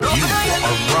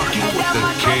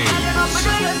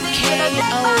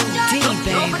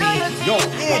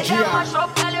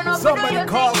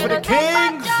call for the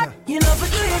kings. You know for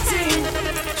do your thing.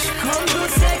 She come too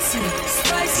sexy,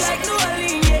 spice like New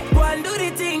Orleans. Yeah, go and do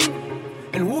the thing.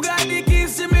 And who got the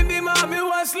keys to me? Be mommy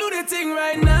want slew the thing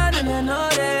right now. And I know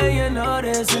that you know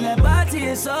this. And that body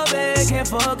is so big, can't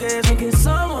focus. And can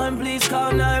someone please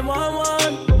call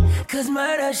 911? Cause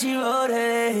murder she wrote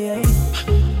it.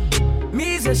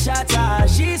 Me's a shatter,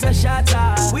 she's a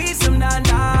shatter. We some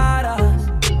nandadas.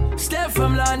 Step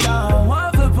from London,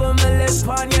 one for put my lips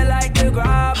on you like the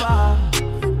grabber.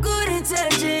 Good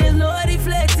intentions, no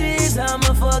deflectors.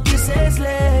 I'ma fuck you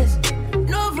senseless.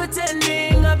 No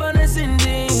pretending, I'm on a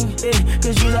sending.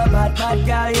 Cause you a bad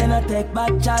girl, you no take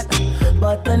back chat.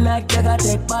 But tonight you gotta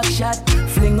take back shot.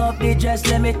 Fling up the dress,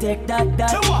 let me take that.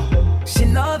 She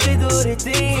know if you do the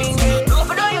thing. No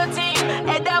for do your thing,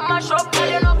 head that mash up. Girl,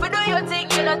 you know for do your thing,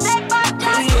 you no take back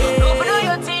chat. No for do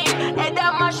your thing, head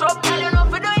that mash up. Girl, you know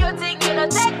for do your thing, you no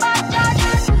take back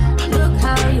chat. Look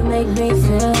how you make me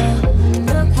feel.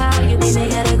 Look how you make me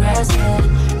get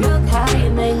aggressive. Look how you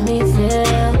make me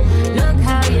feel. Look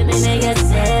how you make me get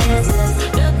senseless.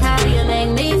 Look how you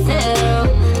make me feel.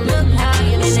 Look how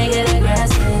you make me get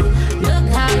aggressive. Look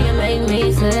how you make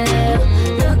me feel.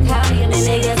 Look how you make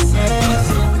me get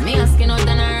senseless. Me asking out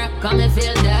on a rock, come me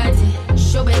feel dirty.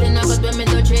 Show better now, but when me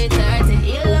do 3:30.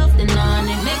 You love the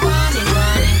nonny, make money.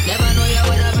 Never know you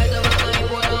would have better when you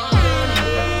put on.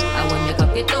 And when me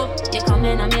cock it up, you come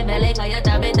in on me belly, cause you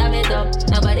tap it up.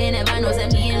 Nobody never knows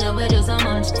that me in love with you so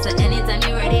much. So anytime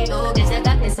you ready, go get your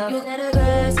cock this up. You get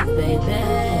aggressive, baby.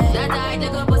 That I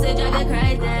take a pussy, drive you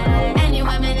crazy. And you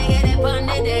want me to get it on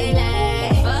the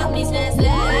daily. Fuck me senseless.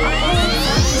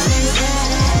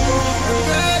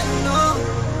 Girl, you know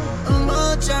how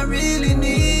much I really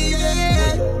need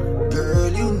it.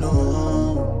 Girl, you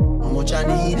know how much I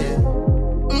need it.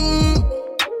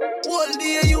 All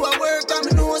day you at work and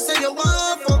me know say you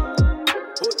want fuck.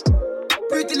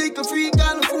 Pretty little freak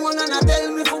on the phone and I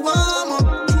tell me for warm up.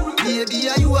 Baby,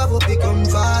 you have a become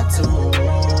fat too.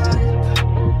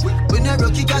 When I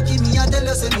rocky cocky me, I tell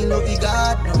you say me love you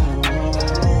God no.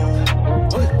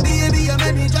 Baby, you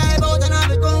make me drive out and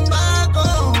I come back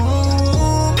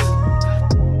home.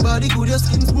 Body good, your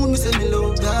skin smooth, me say me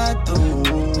love that too.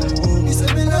 Me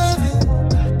say me love it.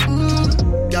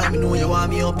 Girl, me know you want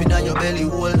me up in your belly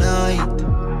all night.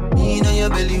 Me in your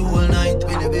belly all night.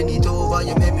 When you bend it over,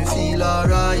 you make me feel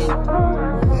alright.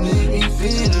 Make me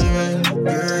feel alright.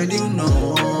 Girl, you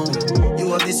know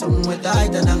you have this something with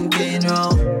tight and I'm getting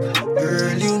round.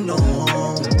 Girl, you know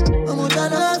how much I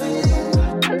love it.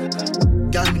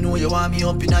 Girl, me know you want me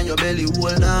up in your belly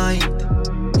all night.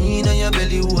 Me in your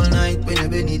belly all night. When you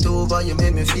bend it over, you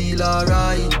make me feel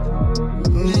alright.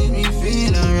 Make me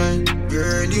feel alright.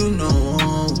 Girl, you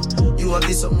know you have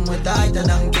this something with tight and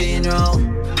I'm getting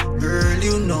round. Girl,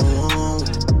 you know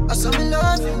I saw me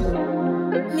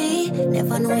loving. Me,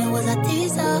 never know you was a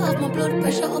teaser. Have my blood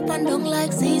pressure up and down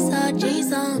like Caesar.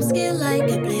 Jesus, I'm skilled like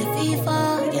you play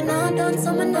FIFA. You know I done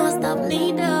something, no stop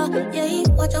neither. Yeah,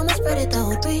 watch how much spread it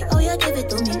out. Pray, oh you give it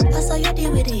to me. I saw you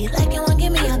deal with it like you want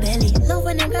give me a belly. Love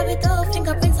when you grab it up,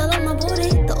 fingerprints all on my booty.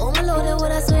 The only loaded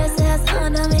what I swear says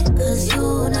under me. Cause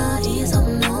you not ease up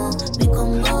no. Me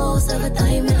come go 7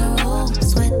 times in a row.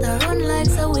 Sweat to run like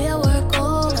so we a work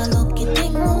out. A lucky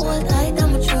thing, no hold tight,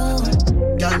 I'm a throw.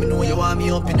 Girl, me know you want me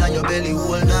up in your belly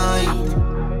all night.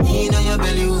 In your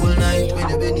belly all night. When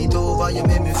you bend it over, you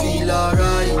make me feel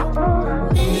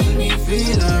alright. Make me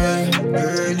feel alright.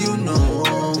 Girl, you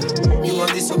know you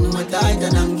have this something with tight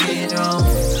and I'm getting round.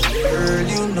 Girl,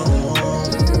 you know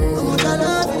how much I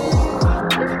love it.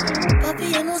 Papi,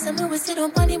 you know say me we sit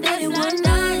up on the belly one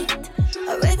night.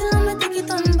 A regular me take it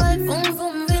on by boom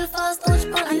boom real fast touch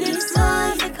on the east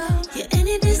side. Yeah,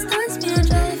 any distance me a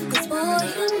drive. Cause boy,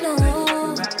 you know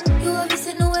you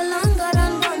obviously know it longer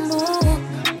than bamboo.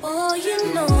 Oh, you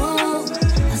know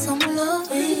I saw me love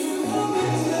it.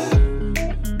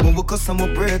 When we cuss and we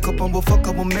break up and we fuck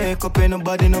up we make up. Ain't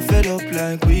nobody no fed up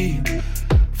like we.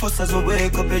 First as we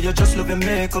wake up, yeah, you just love your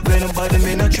makeup. Ain't nobody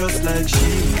me not trust like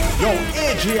she. Yo,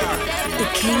 Adria. The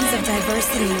kings of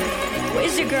diversity.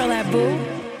 Where's your girl at, boo?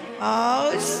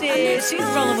 Oh, shit. She's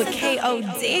rolling with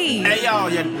K.O.D. Hey, yo,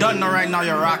 you done know right now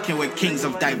you're rocking with Kings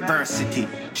of Diversity.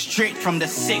 Straight from the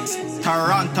 6th,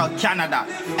 Toronto, Canada.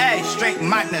 Hey, straight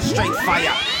madness, straight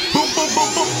fire. Boom, boom, boom,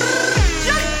 boom.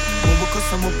 When we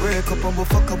cuss and we break up and we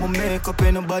fuck up we make up.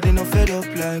 Ain't nobody no fed up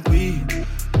like we.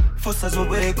 First as we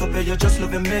wake up, yeah, you just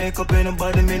love your makeup. Ain't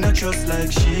nobody me not trust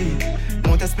like she.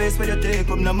 Want a space where you take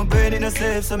up, now my brain in a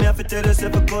safe. So me have to tell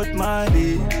yourself I cut my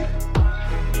lead.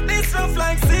 This love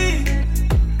like sea,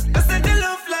 I said the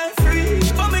love like free.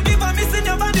 For me give a miss in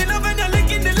your body, love and you're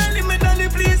licking the lily. Me dolly,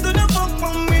 please do not fuck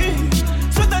from me.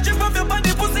 Sweat a drip off your body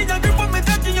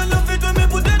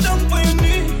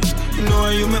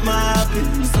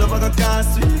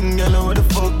girl, know what the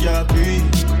fuck you be.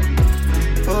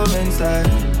 Oh, inside.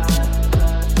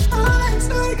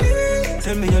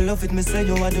 Tell me you love it, me say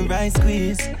you are the right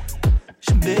squeeze.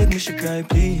 She beg me, she cry,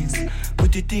 please.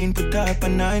 Put it in, put her up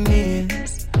on 9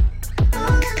 knees.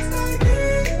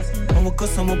 I'ma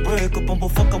cuss, I'ma break up, I'ma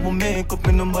fuck, I'ma make up,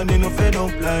 and nobody no fed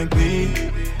up like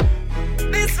me.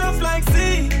 This rough like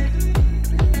sea,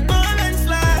 ball and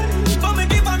slide. But me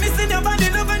keep on missing your body,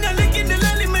 love and you're licking the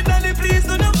lily, me daddy, please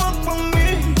don't fuck from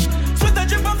me. Sweat a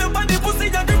drip off your body, pussy,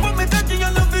 you grip up me cocky,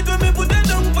 you love it when me put it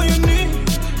down for your knee.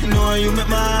 You know how you make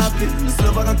me happy, this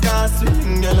love I can cast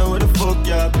swing, girl, know what the fuck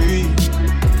you be.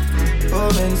 Oh,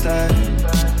 inside.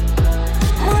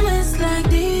 Moments like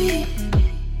these.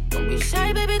 Don't be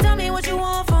shy, baby, tell me what you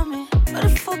want from me. What the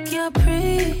fuck you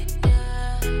pre?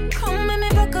 Come make me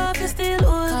back up, you still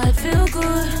old. I feel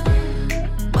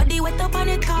good. Body wet up on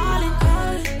it, calling.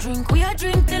 Drink, we a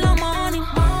drink till the morning.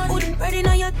 Hood ready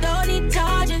now, you don't need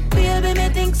charging. Baby, me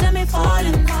think say me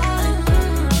falling.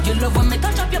 You love when me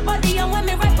touch up your body and when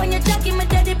me rap on your jacket, my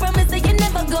daddy promise that you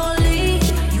never gon' leave.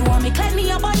 You want me climb me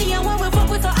your body and when we fuck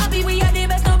with so happy, we are the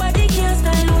best, nobody can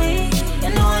style we.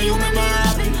 You know how you make me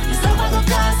happy, this love I gon'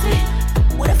 cost me.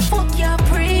 What the fuck you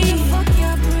pre?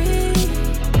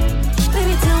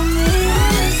 Baby tell me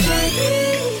it's like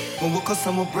this. When we cuss,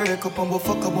 I'ma break up, and we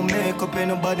fuck, I'ma make up, ain't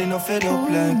nobody no fed up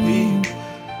like me.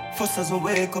 First as we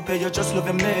wake up, you just love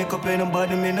your makeup, ain't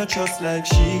nobody me no trust like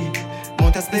she.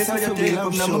 Want a space for your take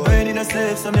up, now my brain in a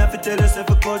safe, so me have to tell yourself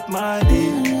to cut my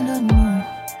deal.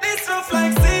 This rough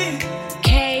like sea.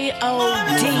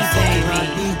 K.O.D. baby.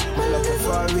 I love you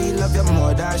for real, love you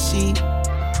more than she.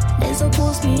 They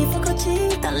supposed me if I could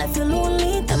cheat and left you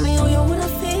lonely. Tell me how you wanna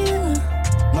feel.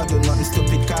 Not do nothing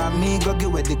stupid, call me, go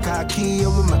get with the car key, you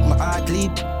will make my heart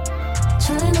leap.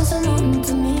 Try not say nothing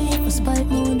to me, if I spite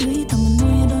me would do it, I'ma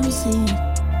know you don't see it.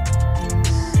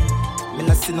 Me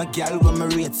not see no girl when me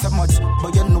rate so much,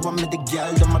 but you know I'm the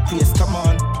girl that my praise, come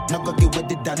on. Now go get with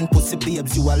the damn pussy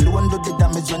babes, you alone do the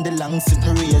damage when the long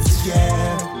sitting race,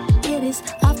 yeah. Hear this,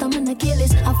 after me I kill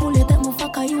this, I fully take my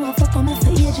fucker, you a fuck on me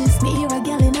for ages. Me hear a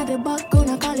girl in the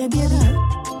background, I call you baby.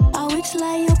 I which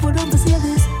lie you put on to save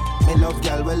this. Me love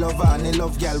girl, we love her, and I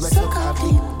love girl, we so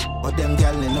happy. But them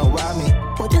girl, they know why me.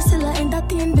 But you still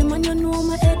entertain them and you know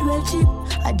my head well cheap.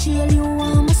 I jail you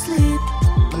while I'm asleep.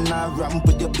 When I ramp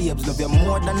with your babes, love you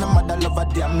more than a mother, love a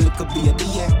damn little baby,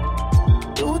 yeah.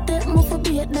 You take me for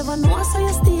bait, never know, so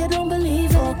you stay, don't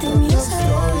believe everything you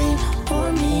say.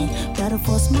 For me, you're the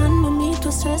first man with me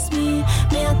to stress me.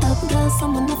 Me a top girl,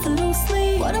 someone not for lose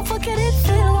sleep. What the fuck you did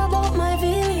feel about my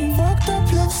feeling? Fucked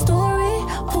up love story,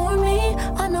 for me.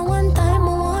 I know one time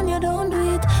I want you, don't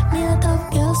do it. Me a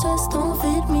top girl, stress don't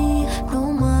fit me.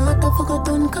 No matter fuck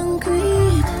on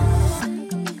concrete.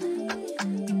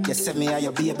 You say me are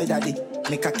your baby daddy.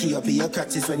 Make a key up in your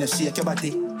crutches when you shake your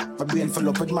body. My brain full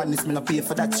up with madness, me no pay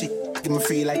for that shit. Give me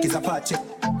free like it's a party.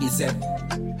 He said,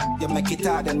 you make it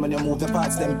hard and when you move your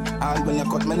parts them. All when you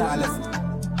cut me now left.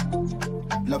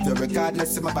 Love you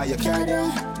regardless, if I buy your card.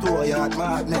 To your heart, my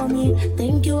heart, For me,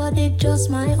 think you a dick just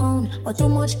my own. But too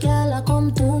much girl I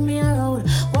come to me around.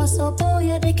 What's up, oh,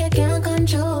 you dick I can't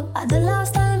control. At the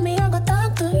last time me I got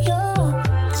talk to you.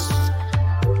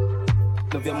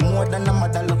 Love you more than a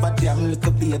mother, love a damn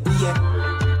little baby, yeah.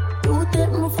 You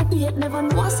take me for bait, never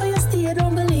know, so you stay,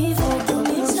 don't believe. Oh, don't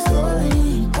be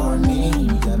sorry for me.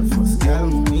 You're the first girl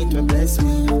who meet me, bless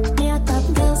me. Me a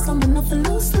top girl, so me not for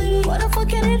lose sleep. What the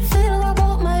fuck you did feel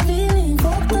about my feeling?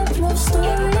 Fucked up love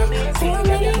story for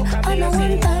me. I know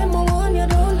one time I want you,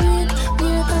 don't do it. Me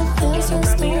a top girl, so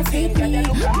don't fit me.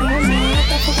 No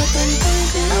matter fuck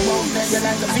I won't let you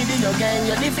like a video game.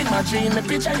 You live in my dream, me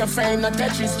picture your friend. No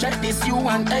Tetris, check this, you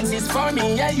want exist for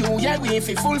me. Yeah, you, yeah, we if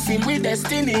you fulfill with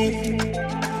destiny.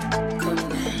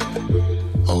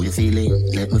 How you feeling?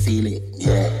 Let me feel it,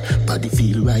 yeah. Body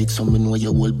feel right, so me know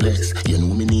you will bless. You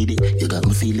know me need it, you got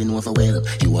me feeling overwhelmed.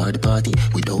 You are the party,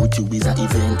 without you is an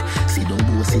event. See, don't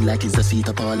boast it like it's a seat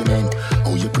of parliament.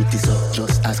 Oh, you pretty so,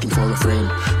 just asking for a friend.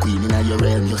 Queen in your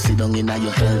realm, you sit down in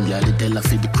your helm. You're the Della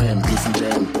for the creme, this and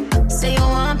gem. say you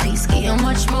want peace, give you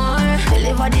much more.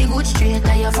 Deliver the good straight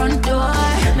at your front door.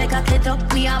 Make a clit up,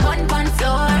 we a one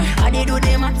floor. I did do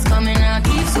the maths, coming and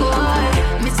keep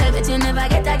score. Me say bet you never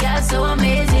get a girl so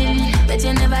amazing. Bet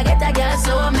you never get a girl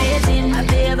so amazing. I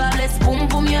pay ever bless, boom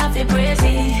boom, you have to praise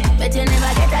it. Bet you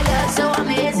never get a girl so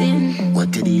amazing.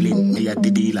 What you dealing? Me at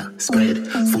the dealer. Spread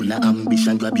full of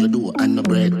ambition, grab your dough and no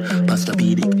bread.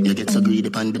 Pastrapedic, you get so greedy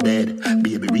upon the bed.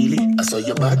 Baby, really? I saw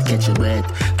your back, catch your breath.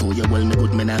 Told you well, me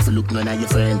good man, have to look none of your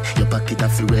friend. Your pocket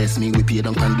have to rest, me we pay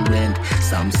down on the rent.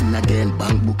 Samson again,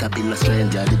 bank book a bill of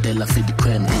strength. You're the Della for the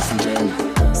creme, this and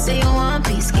gem. Say you want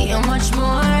peace, get you much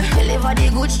more. Deliver the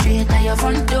good straight at your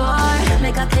front door.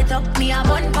 Make a get up, me a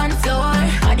bun pan floor.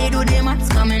 How they do the maths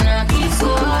coming up, keep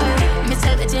score. Me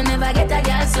say that you never get a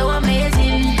girl so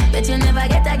amazing. Bet you never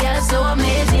get a girl so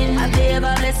amazing. I play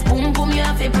about let's boom boom, you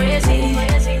have to praise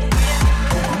it.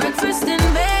 Breakfast in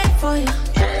bed for you.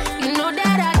 You know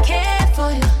that I care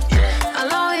for you.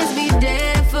 I'll always be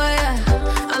there for you.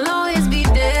 I'll always be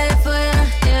there for you,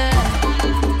 yeah.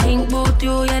 Think about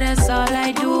you, yeah, that's all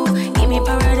I do. Give me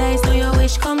paradise, so your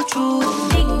wish come true.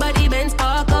 Big body Benz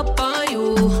park up on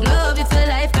you. Love you for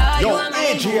life, cause you are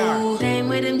my boo. Time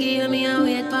with them give me a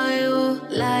wait for you.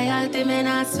 Loyalty, man,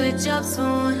 I switch up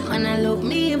soon. Man, I love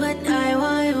me, but I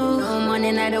want you. No money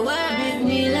in the world,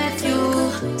 me left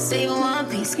you. Say you want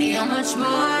peace, get you much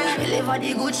more. Deliver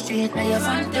the good straight at your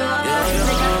front door.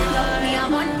 Make a love me a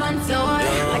one pan floor.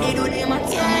 How they do the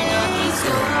maths coming up, keep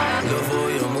score. Love how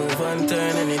you move and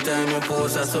turn anytime you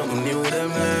post or something new them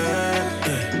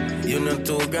learn. You not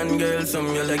too gun girl,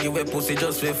 some you like you wear pussy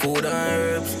just for food and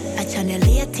herbs. I channel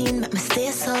 18, make me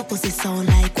stay so. Pussy sound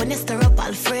like when you stir up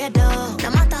Alfredo. No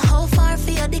matter how far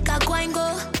for your dick I go and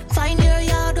go. Find your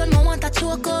yard when I want a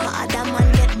choco. Other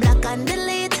man get black and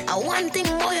delete. I want thing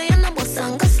boy, you know bust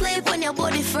and go sleep. When your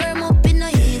body firm up, in no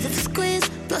easy to squeeze.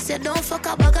 Plus you don't fuck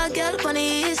a bag of girl on the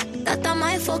east. That are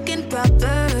my fucking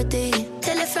property.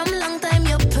 Tell you from long time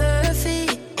you're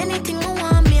perfect. Anything you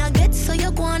want me I get, so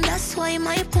you go on. That's why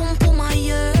my pum pum my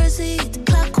years it.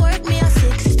 Clockwork me at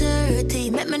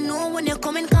 6:30. Make me know when you're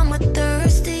coming, come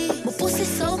thirsty. My pussy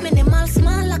so minimal,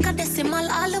 small like a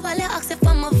decimal. All the while you ask if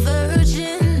I'm a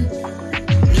virgin.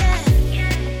 Yeah,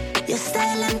 your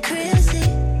style I'm crazy.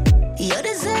 You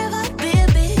deserve a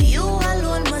baby. You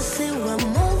alone must say one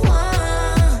more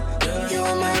one. You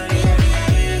are my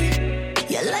baby.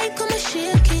 You like how me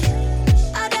shake it.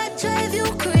 I that drive you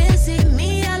crazy.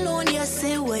 Me alone, you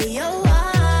say where you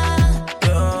are.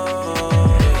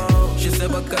 Yo, she say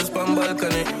back as pan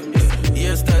balcony.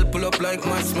 Hairstyle pull up like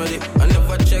mass money. I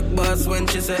never check boss when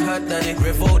she say hot daddy.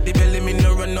 Rev out the belly, me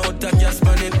no run out of gas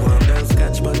money. One dance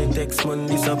catch money, text money,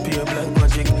 disappear black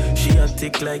magic. She a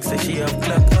tick like say she have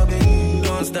clock habit.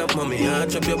 Don't stop mommy,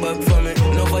 arch up your back for me.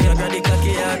 No fire got the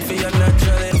cocky heart for your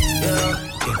naturally.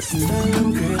 Yeah, it's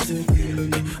time crazy.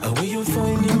 How will you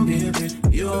find him, baby?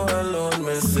 You alone,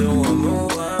 me say one more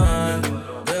one.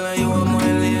 Girl, you are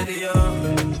my lady, yeah.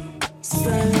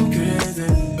 Time crazy.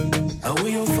 How will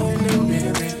you find him,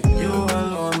 baby? You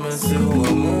alone, me say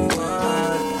one more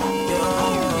one. Girl,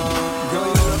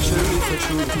 you're luxury for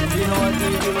true. You know I do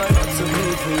give a lot to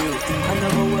pay for you.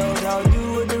 Another world I'll do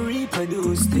with the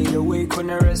reproduce. Stay awake when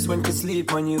I rest, when to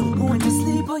sleep on you. When to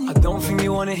sleep on you. I don't think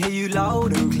you wanna hear you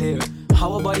loud and clear.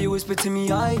 How about you whisper to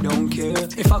me, I don't care.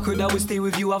 If I could, I would stay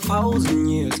with you 1,000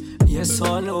 years. Yes, so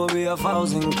I know it'll be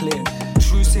 1,000 clear.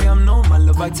 True say I'm known, my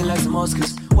love acting like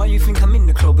Damascus. Why you think I'm in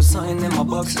the club with something in my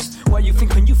boxes? Why you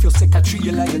think when you feel sick I treat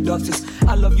you like the doctors?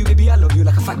 I love you, baby, I love you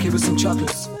like a fat kid with some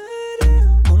chocolates.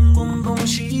 Boom, boom, boom,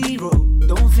 she wrote.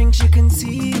 Don't think she can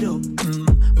see though.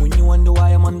 When you wonder why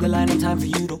I'm on the line in time for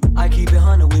you though, I keep it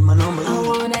 100 with my number. I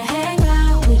wanna hang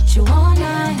out with you all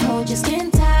night, hold your skin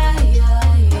tight.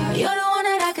 You're the one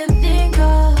that I can think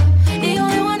of, the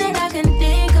only one that I can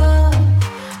think of.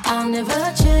 I'll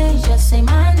never change, just say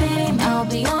my name, I'll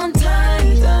be on time.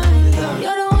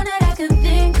 You're the one that I can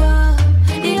think of,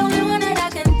 the only one that I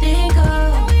can think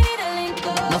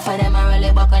of. No for them I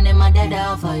really back and them I dead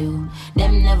out for you.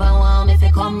 Them never want me if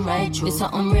it come right through. It's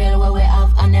something real what we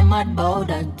have and them mad about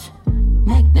that.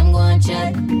 Make them go and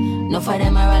check. No for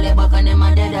them I rally back and them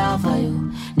I dead out for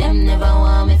you. Them never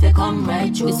want me if it come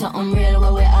right through. It's something real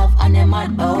what we have and them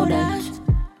mad about that.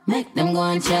 Make them go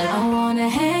and check. I wanna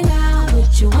hang out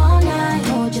with you all night,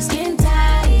 hold your skin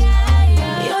tight.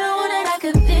 You're the one that I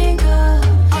can think of,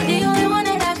 the only one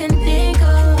that I can think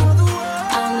of.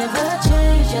 I'll never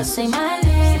change, just say my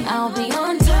name, I'll be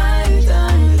on time.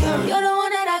 You're the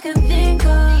one that I can think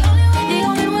of, the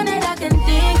only one that I can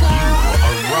think of.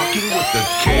 I'm rocking with the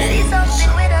king.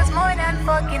 Something with us more than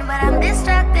fucking, but I'm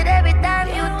distracted every time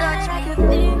you touch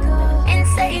me.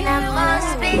 Insane, I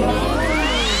must be.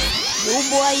 You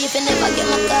boy, if you never get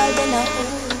my call, then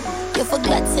you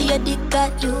forgot say your dick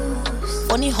got used.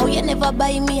 Funny how you never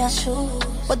buy me a shoe,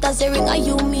 but as a ring of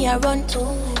you, me I run to.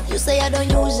 You say I don't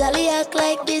usually act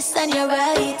like this, and you're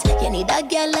right. You need a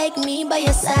girl like me by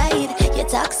your side. You're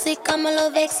toxic, I'm a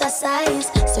love exercise.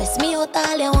 Stress me out,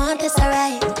 all you want is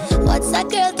alright. What's a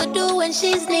girl to do when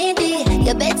she's needy?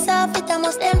 Your bed's off, it I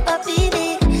must empathy.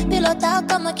 Pillow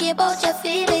talk, I'ma care about your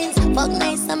feelings. Fuck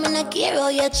nice, I'm gonna care how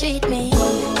you treat me.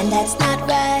 And that's not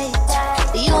right.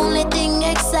 The only thing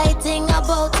exciting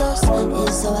about us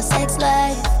is our sex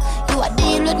life. You a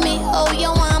deal with me, oh you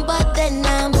want, but then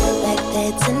I'm back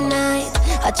there tonight.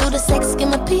 I do the sex, give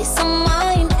me peace of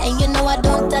mind. And you know I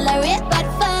don't tolerate bad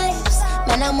vibes.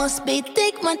 Man, I must be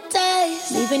thick, my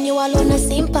ties. Leaving you alone is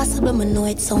impossible, I know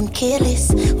it sound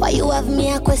careless. Why you have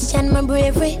me, I question my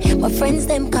bravery. My friends,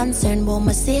 them concerned about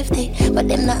my safety, but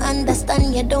them not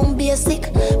understand you don't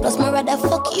basic. Plus my rather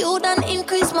fuck you than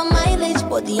increase my mileage.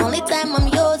 But the only time I'm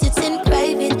yours, it's in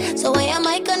private. So why am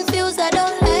I confused? I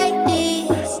don't like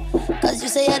this. Cause you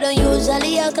say I don't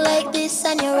usually act like this,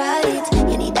 and you're right.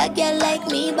 You need a girl like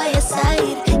me by your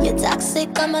side. You're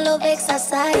toxic, I'm a love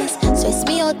exercise. Stress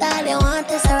me out, all you want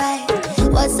is right.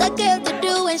 What's a girl to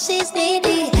do when she's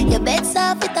needy? Your bed's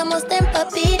soft, it almost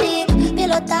tempur-pedic.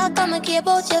 Pillow talk, I'ma care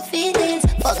about your feelings.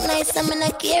 Fuck nice, I'm in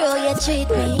a care how you treat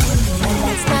me. And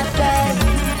that's not right.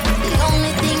 The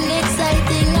only thing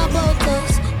exciting about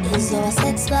us is our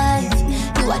sex life.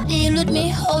 You a deal with me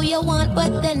how you want,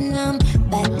 but then I'm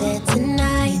back there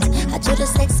tonight. I do the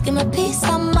sex, give me peace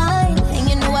of mind. And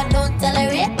you know I don't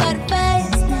tolerate bad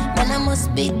vibes. Man, I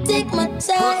must be thick, my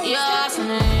time. Put your ass on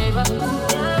the neighbor.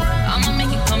 I'ma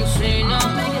make it come straight now.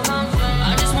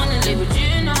 I just wanna live with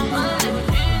you now.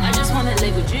 I just wanna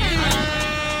live with you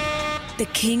now. The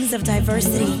kings of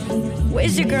diversity.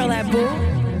 Where's your girl at, boo?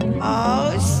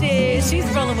 Oh shit, she's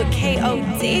rolling with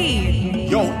KOD.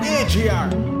 Yo, AGR.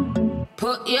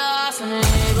 Put your ass on the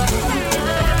neighbor.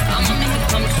 I'ma make it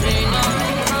come straight now.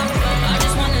 I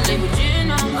just wanna live with you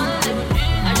now.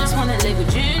 I just wanna live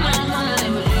with you now.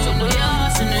 So put your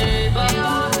ass on the neighbor.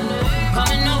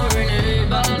 Coming over in the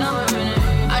neighbor.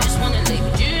 I just wanna live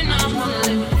with you now.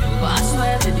 But I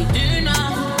swear, baby, do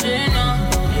not, do not,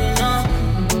 do not,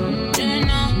 do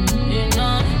not, do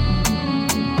not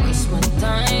waste my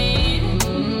time.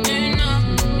 Do not,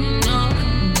 do not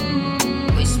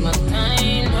waste my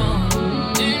time. No.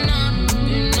 Do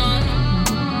not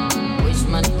waste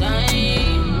my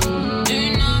time. Do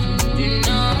not.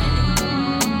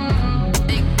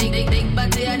 Big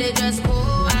body, I they just go.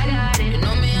 I got it. You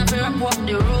know me, I feel up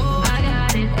the road. I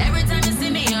got it. Every time you see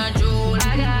me, I drool.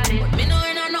 I got it. But me know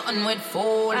ain't nothing with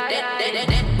fool.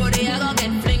 That body, I gon'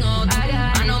 get fling out.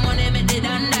 I know money, me did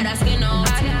under the skin out.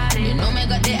 You know me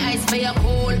got the ice for your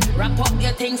cool. Wrap up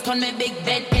your things, turn me big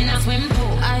bed in a swim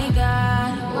pool. I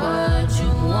got what you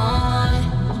want.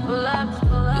 You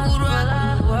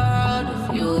rock the world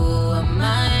if you are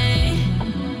mine.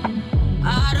 I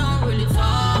don't really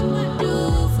talk, but do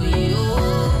for you.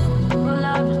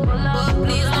 But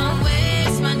please don't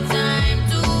waste my time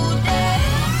today.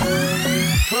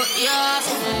 Put yours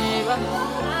on the neighbor.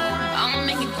 I'ma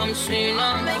make it come straight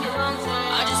now.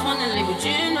 I just wanna live with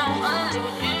you now.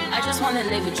 I just wanna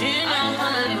live with you now.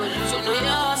 So put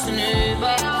yours on the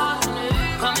neighbor.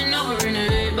 Coming over in the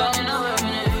neighbor.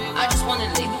 I just wanna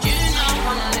live with you now.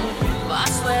 But I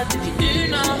swear if you do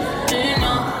not.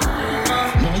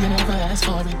 No, you never asked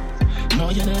for it. No,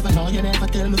 you never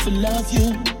tell me to love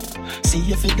you. See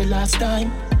you for the last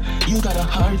time. You got a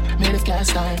heart made of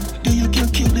cast iron. Do you kill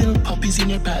cute little puppies in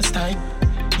your pastime?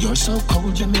 You're so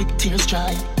cold, you make tears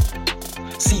dry.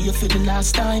 See you for the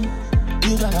last time.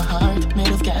 You got a heart made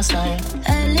of cast iron.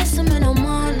 Hey, listen, man, I'm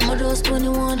on. My door's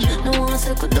 21. No one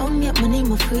said could don't get my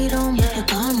name of freedom. You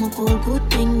call my good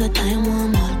thing that I'm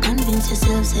on. I'll convince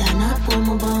yourself, say I'm not for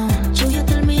my bond. So you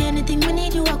tell me anything we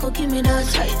need you, I could give me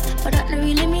that right. But that don't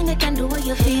really mean I can do what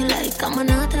you feel like. I'm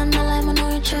not on the line, I'm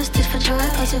not interested for joy.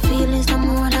 Cause your feelings no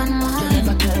more than mine. You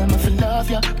never tell me to love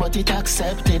you, but it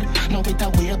accepted. Now it a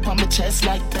way up on my chest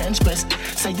like bench press.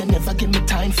 Say you never give me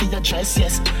time for your dress,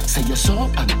 yes. Say you're so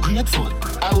ungrateful.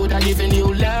 I would have given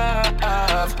you love.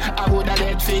 I would have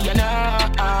let for you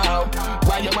now.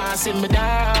 Why you want to sit me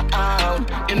down?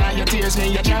 And now your tears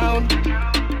make you drown.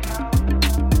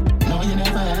 No, you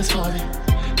never asked for it.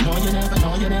 No, you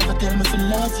never tell me to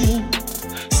love you.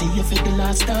 See you for the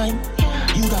last time.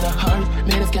 You got a heart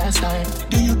made of cast iron.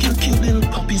 Do you kill cute little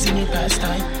puppies in your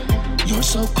pastime? You're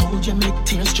so cold, you make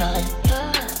tears dry.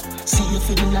 See you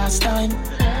for the last time.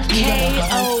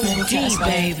 KOD,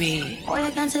 baby. Boy,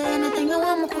 I can't say anything I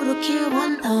want, I could've killed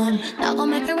one time. Now gon'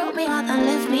 make it rock me out and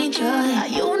left me dry.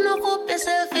 You know, put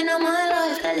yourself in my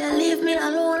life. Tell you leave me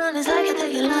alone and it's like you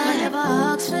take your life. I never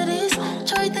asked for this.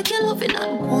 Try to kill off and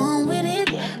not one with it.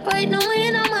 Right now,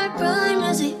 in my prime,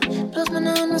 you see. Plus, my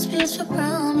now no space for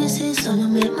promises. So you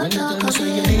make my talk up. So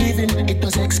you're leaving, it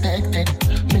was expected.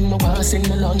 Me no was in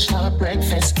the lunch, not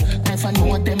breakfast. Never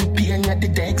know them pain at the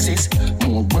Dexys.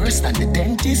 More worse than the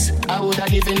dentist. I would have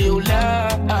given you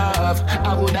love.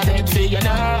 I would have let for you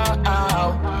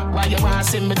now. Why you want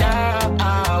to sit me down?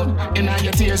 And now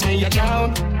your tears make you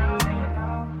drown.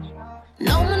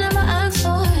 No, man never asked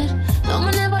for it. No,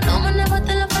 man never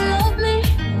tell her to love me.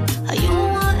 You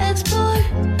want explain.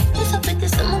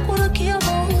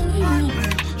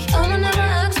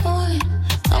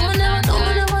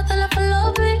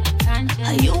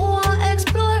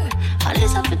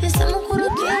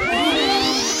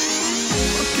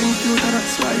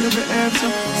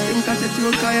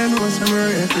 slow, cause you know some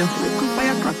rate you. Make a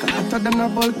firecracker, hotter than a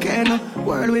volcano.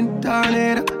 Whirlwind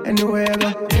tornado, anywhere I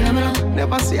go. Yeah, me know.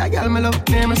 Never see a girl me love,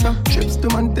 name me so. Trips to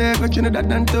Montego,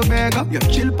 Trinidad and Tobago. You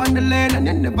chill on the lane and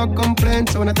you never complain.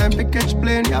 So when the time to catch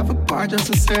plane, you have a part just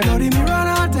to say. Don't me run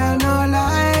out, tell no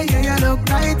lie. Yeah, you look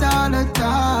right all the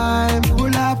time.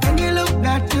 Pull up and you look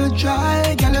that you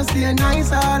try. Girl, you stay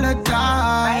nice all the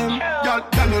time.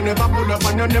 Girl, you never pull up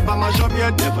and you never mash up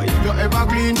yet. Never you ever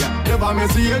clean, yeah, never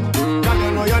messy yet. Girl,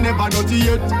 you know you never dirty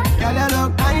yet. Girl, you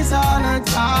look nice all the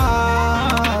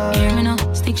time. Hear me now,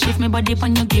 stick shift me body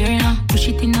on your gear now. Push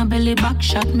it in a belly back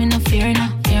shot, me no fear now.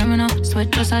 Hear me now,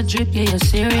 sweat just a drip, yeah, you're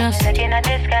serious. Looking at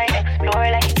the sky,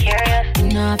 explore like you're curious. You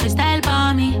know if you style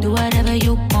for me, do whatever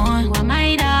you want. You are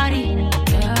my daddy,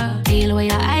 yeah. Deal where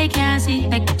your eye can't see,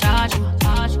 like a charge.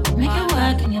 Make it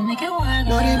work, and you make it work.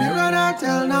 Don't even run out,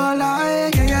 tell no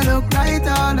lie. Yeah, you look right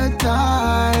all the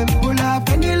time. Pull up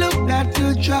and you look that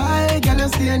you try. Girl, you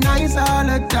stay nice all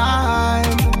the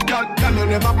time. Girl, you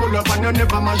never pull up and you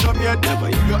never mash up yet. Never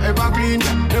you ever clean,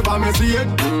 never messy yet.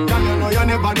 Girl, you know you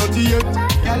never dirty yet.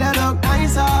 Girl, you look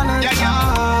nice all the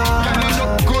time. Girl, you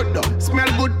look good though.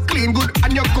 Smell good, clean good,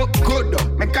 and you cook good though.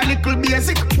 Mechanical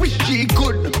basic, wish she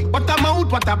good. What a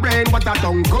mouth, what a brain, what a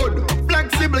tongue good.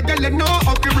 Flexible, girl, you know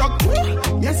how to rock.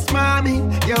 Yes, mommy,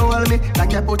 you hold me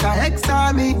like you put a X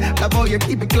on me. Love how you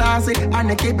keep it classy and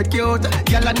you keep it cute.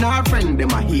 Girl and her friend, them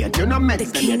a hate you, no mess.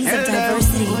 The kings of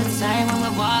diversity. Good side when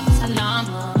we walk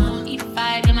along. Eat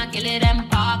five, them a kill it, them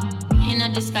pop.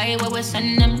 In the sky where we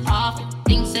send them off.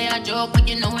 Things say a joke, but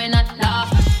you know we're not laugh.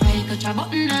 Break a your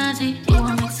button and see you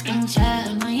a Mexican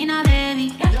child, mine a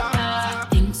baby.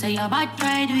 Things say a bad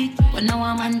pride week, but now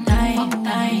I'm on time.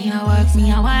 You work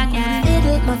me, I work, yeah. It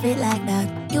make my feet like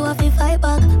that. You have to fight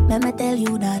back, let me tell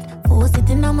you that. Force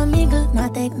sitting on my mingle,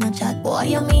 not take no chat. Boy,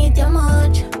 you meet your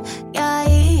much.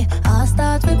 Yeah, I'll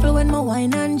start ripple when my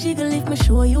wine and jiggle. If me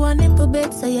show you a nipple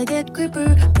bed, so you get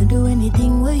gripper. Me do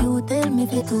anything where you tell me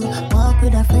fit to. Walk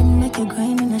with a friend, make you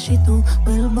grind in a shit too.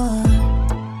 Well, boy.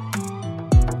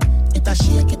 It a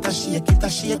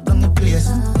shake down the place.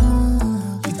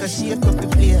 It a shake up the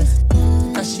place.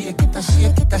 It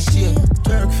a shake.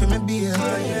 Twerk for me, beer.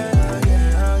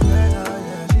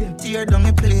 Tear down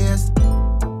the place.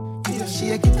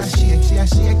 Shake it a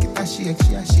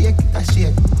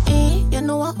shake. Hey, you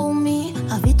know what owe me?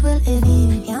 Have it well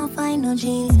heavy, can't find no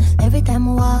jeans. Every time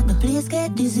I walk, the place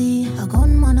get dizzy. A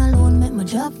gunman alone make my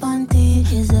drop panty.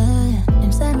 Is it?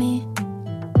 Them say me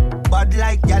bad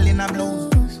like gal in a blue.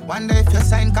 Wonder if your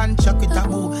sign can chuck with a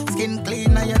boo. Skin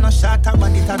clean and you no shot a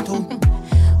body tattoo.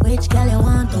 Which gal you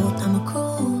want out? I'm a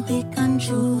crew, pick and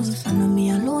choose. I know me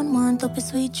alone want up a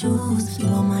sweet juice. You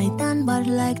are my tan bad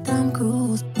like Tom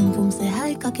Cruise. Boom boom say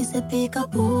hi, cocky say pick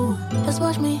up boo. Just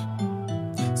watch me,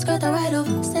 skirt a ride up,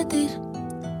 set it.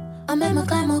 I make my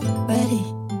climb up, ready.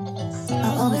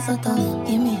 I always so tough,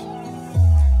 give me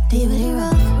DVD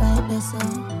rough, right there so.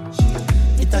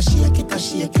 It a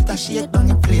shake down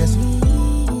the place.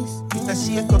 It a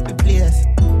shake up the place.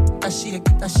 It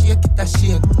a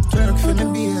shake. Twerk for me,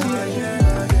 beer.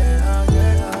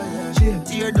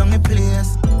 Tear down the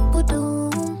place.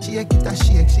 Shake it a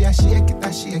shake.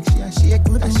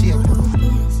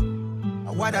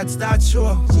 What that start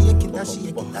show? Shake it a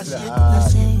shake.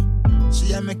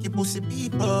 She a make you pussy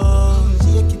people.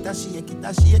 Shake it a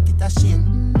shake.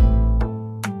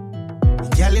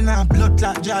 Girl in her blood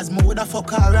clot jazz, me woulda fuck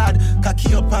her rad.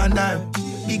 Cocky up and down.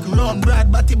 Big round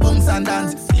broad body bounce and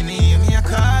dance. You need me a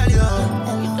call you.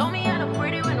 You told me I look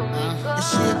pretty when I'm makeup. You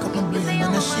shake up my brain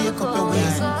and you shake up your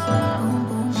waist.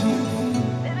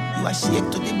 You a shake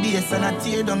to the base and I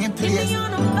tear down in place. You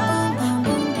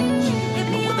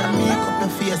woulda make up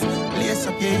your face, lace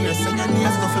up your ears, and your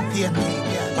nails go for pain.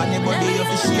 On your body you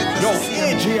fi shake. Yo,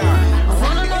 AGR.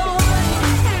 Body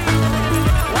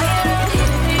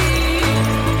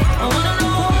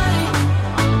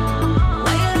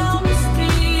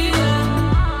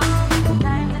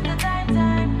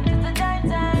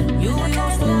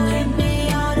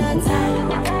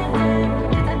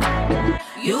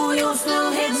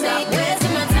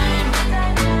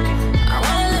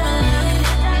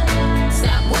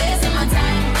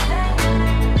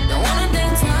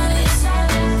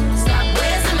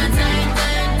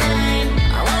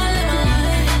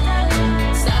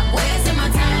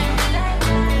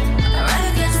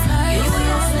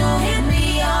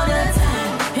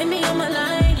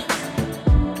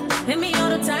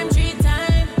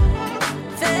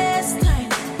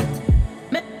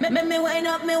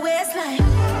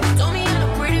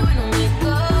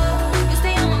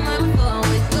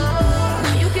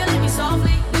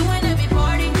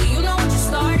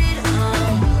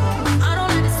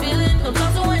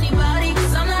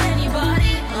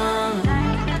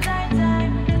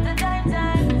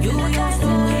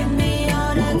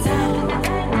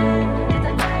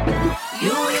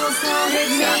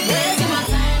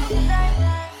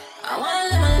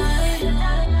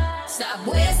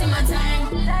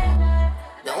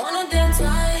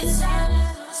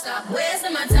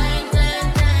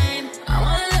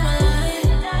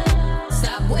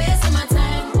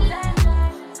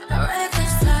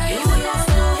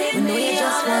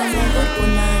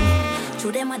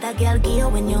a girl give you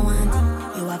when you want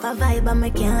it. You have a vibe and I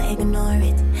can't ignore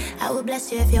it. I will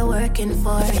bless you if you're working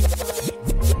for it.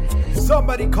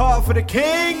 Somebody call for the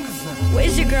Kings.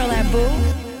 Where's your girl at, boo?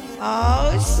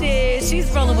 Oh shit, she's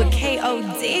rolling with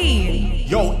KOD.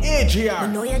 Yo, AGR. I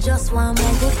know you just want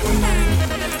more good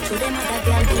tonight. So them other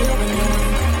girl give you when you want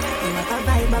it. You have a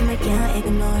vibe and I can't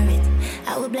ignore it.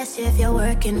 I will bless you if you're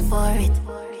working for it.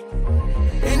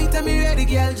 Anytime you ready,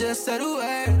 girl, just say the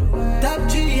word. Top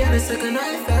G and a second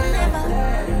I fell.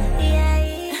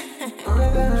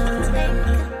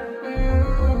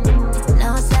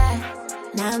 No sir,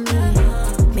 not me.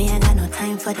 Me, I got no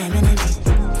time for them energy.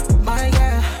 My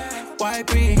girl, why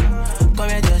pre? Come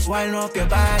here, just wind up your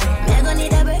body. Me, I gon'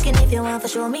 need a break, and if you want to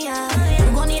show me out, you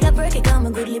gon' need a break, it come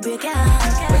a goodly break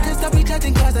out. We just stop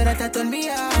chatting cause that turn me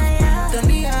on. Turn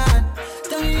me on,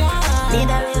 turn me on. Need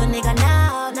a real nigga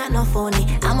now, not no phony.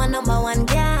 I'm a number one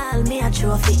girl, me a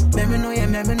trophy. Let me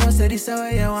know, say this how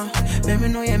you want. Let me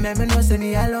know, say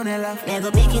me alone and love. Me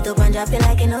go pick it up and drop it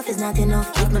like enough is not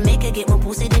enough. If me make her get more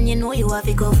pussy, then you know you have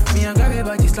to go. Me and grab your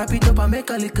body, slap it up and make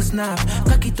a little snap.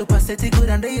 Cock it up and set it good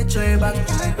and then you throw it back.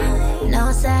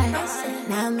 No sir,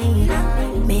 not me.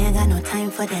 Me I got no time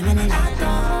for them energy.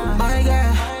 My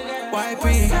girl, why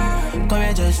pre? Come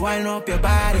here, just wind up your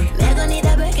body. Me gon' need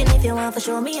a break, and if you want to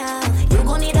show me out, you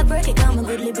gon' need a break, it come a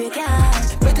goodly break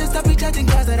out. Better stop chatting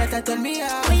cause that turn me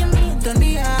on. What you mean? Turn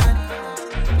me on.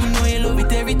 You know you love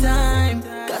it every time.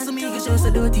 Cause to me it's just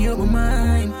a dirty on my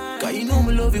mind. Cause you know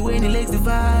me love it when the legs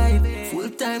divide. Full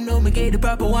time now me get the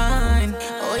proper wine.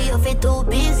 Oh, you feel too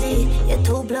busy. You're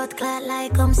too blood clot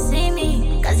like come see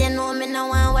me. Cause you know me no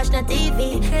wanna watch the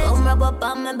TV. Come rub up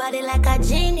on my body like a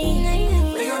genie.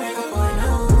 We gon' make a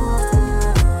porno.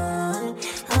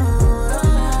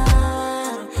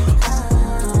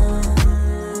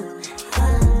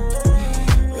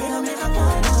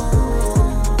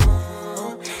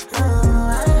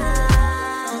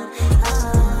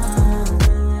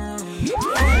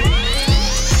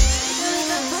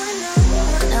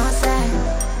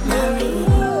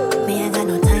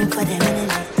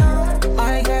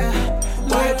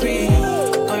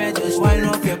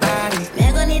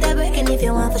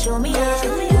 Show me out.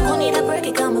 You gon' need a break,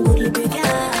 it come a goodly break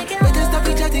out. Better stop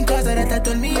chatting cause that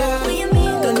turn me on. What you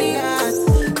mean? Turn me on,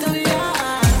 turn me on.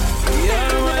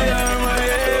 You're my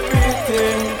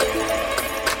everything.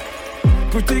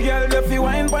 Pretty girl, if you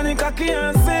wine pon the cocky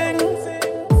and sing.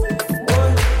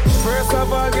 First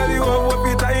of all, girl, you have what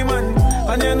be diamond.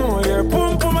 And you know you're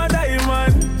pum pum a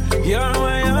diamond. You're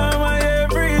my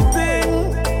everything.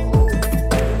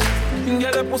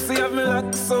 Get the pussy of me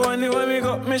lock, so anyway me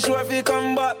got me sure if you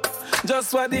come back.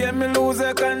 Just for the me lose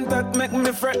your contact, make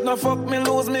me fret, no fuck me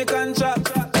lose me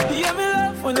contract. Yeah, me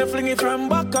love when you fling it from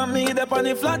back and me dep on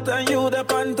the flat and you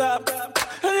dep on top.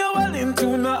 And you well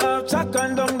into no half chat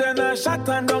and down then I shot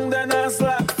and down then I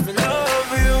slap. Me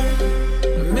love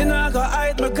you, me not go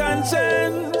hide my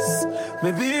conscience.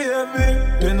 Me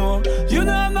baby, me know you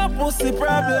know no pussy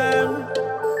problem.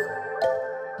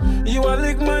 You a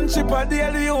lick man chip a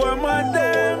deal, you a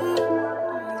madam.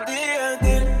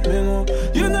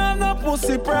 You know I'm no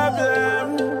pussy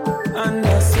problem. And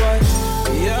that's why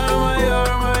you're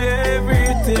my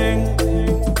everything.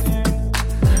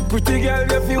 Pretty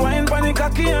girl, if you wine pon the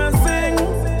cocky and sing.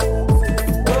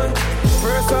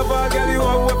 First of all, girl, you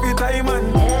have what be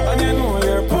diamond. And you know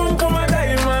you're pum pum a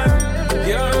diamond.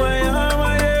 You're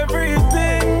my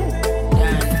everything.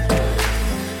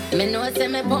 Me know say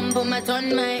me pum pum a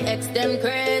turn my ex them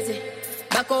crazy.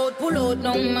 Back out, pull out,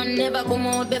 no man never come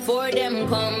out before them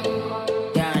come.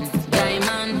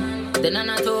 Diamond, then I'm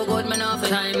not too good, man off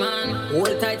time, man.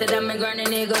 Hold tighter than my granny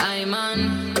nigga, I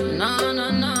man. No.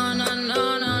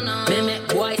 Me make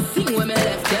boy sing when me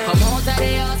left them. Come out of the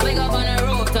house, wake up on the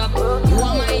rooftop. You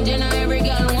want my engine, and every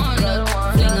girl want that.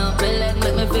 Fling up my leg,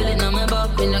 make me feel it on my back.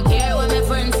 Me no care what my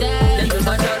friends say.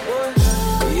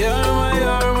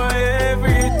 You're my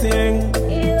everything.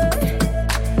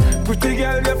 Pretty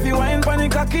girl, if you wine pon the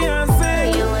cocky and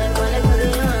sing.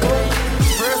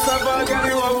 First of all, girl,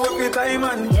 you have what be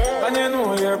diamond. And you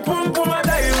know you're pum pum a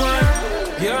diamond.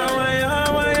 You're my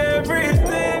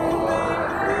everything.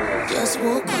 Just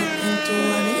woke up into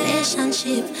a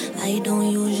relationship. I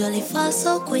don't usually fall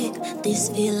so quick. This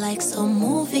feel like some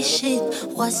movie shit.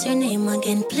 What's your name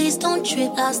again? Please don't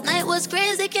trip. Last night was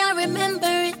crazy, can't remember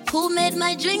it. Who made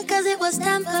my drink cause it was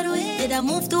tampered with? Did I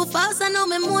move too fast? I know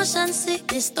my motion sick.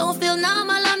 This don't feel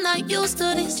normal, I'm not used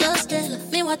to this. Just tell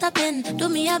me what happened, do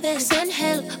me a best, send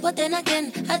help. But then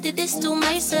again, I did this to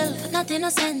myself. Not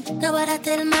innocent, now what I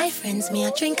tell my friends, me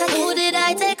a drink again. Who did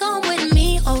I take home with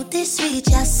me? Oh, this sweet,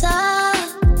 yes sir.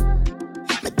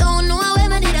 But don't know how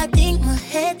I did I think my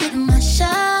head did my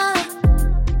shot.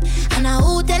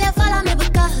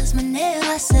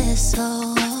 say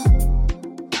so.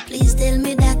 Please tell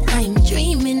me that I'm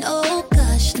dreaming, oh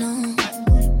gosh, no.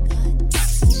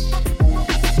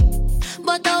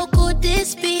 But how could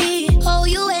this be? Oh,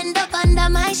 you end up under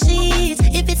my sheets.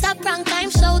 If it's a prank,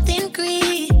 I'm shouting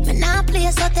creep. Me not play,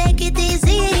 so take it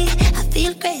easy. I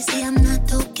feel crazy, I'm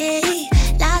not okay.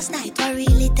 Last night, what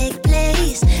really take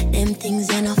place? Them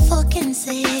things you're not fucking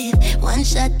safe. One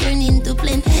shot turn into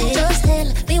plenty. Just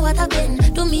tell me what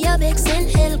happened. Do me a vex and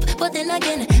help. But then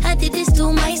again, I did this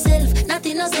to myself. Not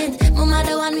innocent. My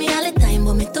mother want me all the time,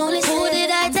 but me don't listen. Who did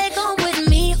I take home with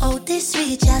me? Oh, this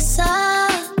reach I saw.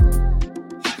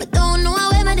 But don't know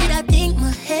how ever did I think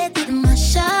my head did my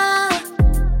shot.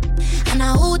 And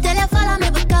I who tell you follow me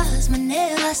because me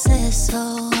never said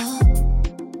so.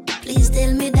 Please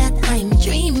tell me that I'm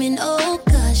dreaming, oh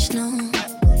gosh, no.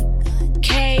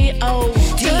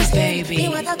 K.O.D. baby. Me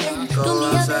what happened? Do me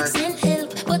a vex and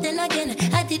help. But then again,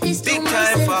 I did this to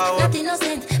myself. Not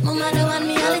innocent. My mother want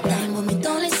me all the time, but me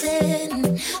don't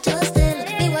listen. Just tell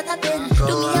me what happened. Do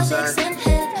me a vex and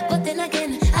help. But then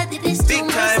again, I did this to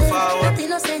myself. Not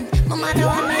innocent. My mother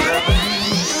want me all the time,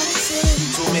 but me don't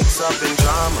listen. To mix up in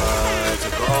drama, to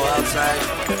go outside.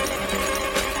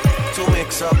 To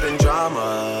mix up in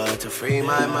drama, to free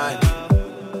my mind.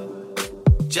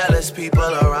 Jealous people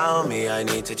around me, I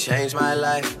need to change my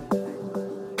life.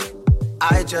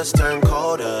 I just turn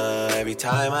colder every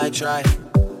time I try.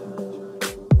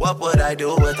 What would I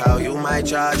do without you, my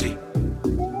Georgie?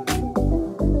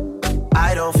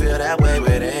 I don't feel that way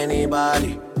with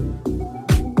anybody.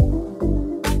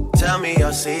 Tell me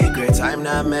your secrets, I'm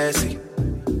not messy.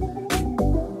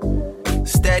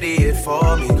 Steady it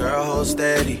for me, girl, hold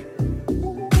steady.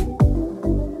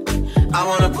 I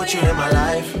wanna put you in my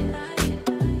life.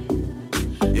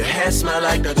 Your hair smell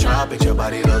like the tropics, your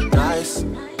body look nice.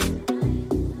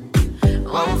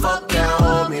 One fuck can't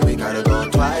hold me, we gotta go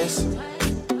twice.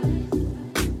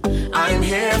 I'm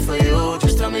here for you,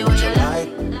 just tell me what you like.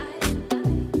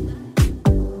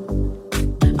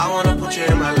 I wanna put you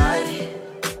in my life.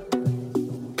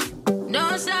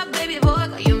 Don't stop, baby boy,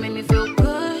 'cause you make me feel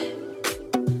good.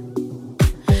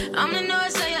 I'm the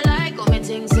nurse that you like, all my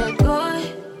things are good.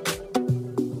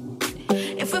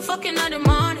 If we're fucking on the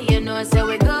morning, you know I say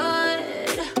we're good.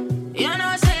 You know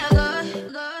I say you're good.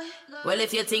 Well,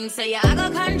 if you think say I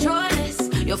got control this,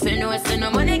 you feel no say no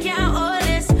money can't hold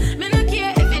this. Me no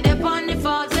care if you dip on the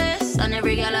false list. And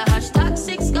every girl a hashtag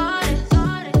 6 goddess.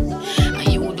 And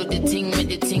you do the thing with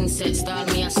the thing set. Stall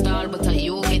me a stall, but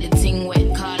you get the thing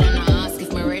wet. Call and I ask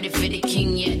if me ready for the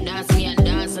king yet. Dance me a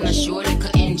dance and I show like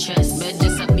a interest. But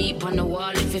just a beep on the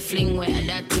wall if you fling wet.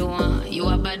 That you want, you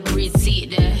a bad breed seat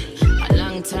there. A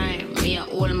long time, me a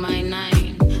hold my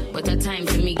 9. But a time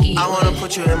for me give. I wanna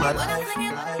put you in my life.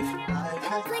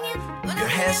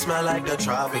 Your hair smell like the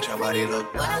tropics, your body look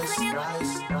nice.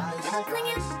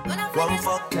 One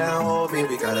fuck can't hold me,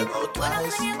 we gotta go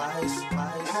twice.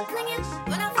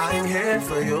 I'm here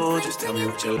for you, just tell me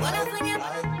what you like.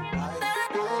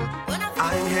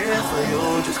 I'm here for you,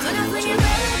 just tell me what you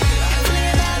like.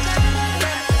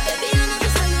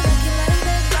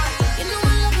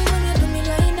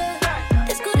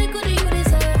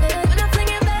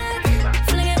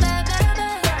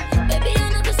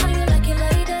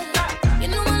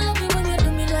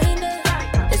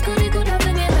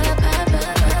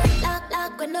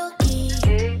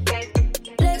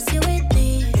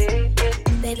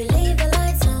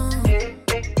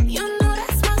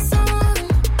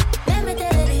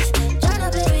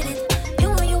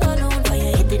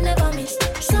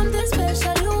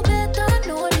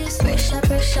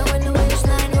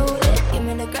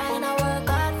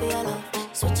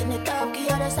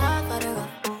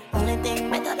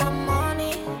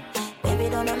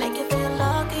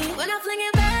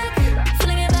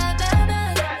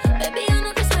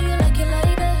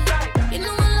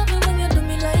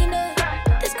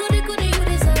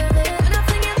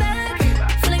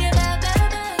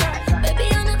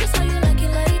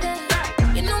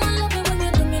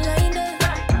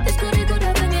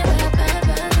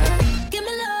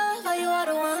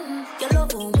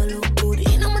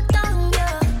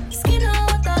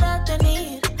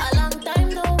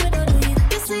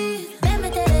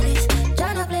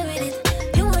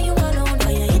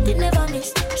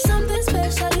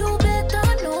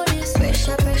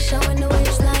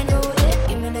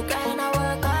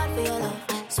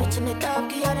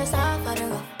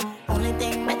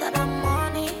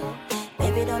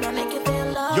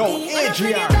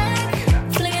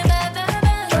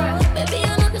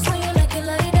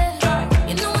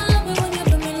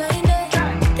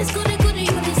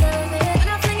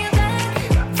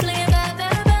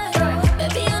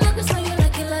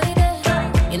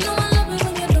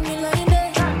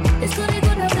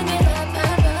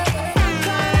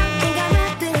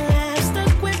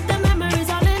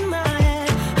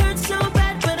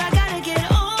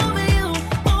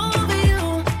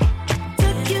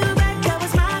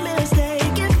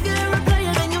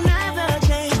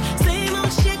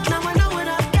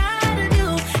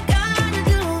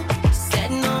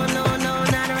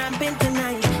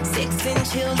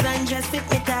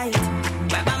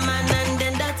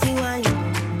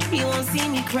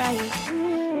 cry.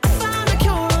 Found a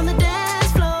cure on the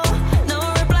dance floor. No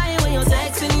replying when you're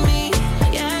texting me.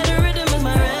 Yeah, the rhythm is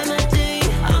my remedy.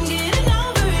 I'm getting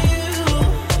over you.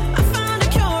 I found a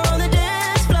cure on the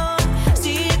dance floor.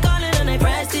 See you calling and I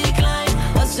press decline.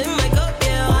 What's in my cup?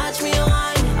 Yeah, watch me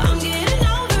wine. I'm getting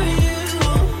over you.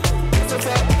 So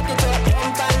get up,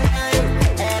 jump and climb.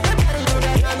 Everybody do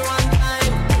that on one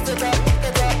time. So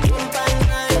get up, jump and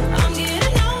climb. I'm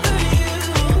getting over you.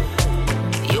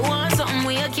 You want something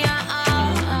we can't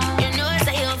have. You know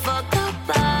say you fucked up,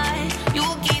 right? You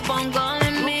keep on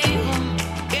calling me.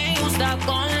 Can you stop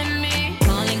calling me?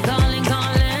 Calling, calling,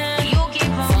 calling. You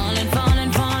keep on falling,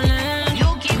 falling, falling. You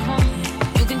keep on.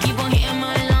 You can keep on hitting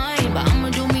my line, but I'ma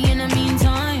do me in the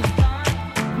meantime.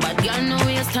 But girl, no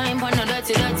waste time for no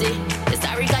dirty, dirty. The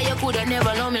sorry guy you coulda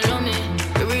never love me, love me.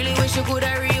 You really wish you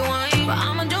coulda rewind, but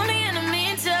I'ma do me in the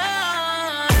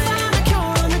meantime. Found a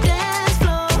cure on the dance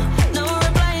floor. No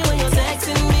replying when you're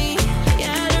texting me.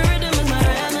 Yeah, the rhythm is my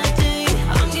remedy.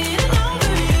 I'm getting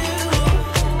over you.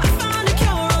 I found a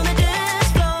cure on the dance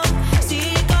floor. See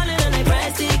you calling and I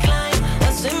press decline.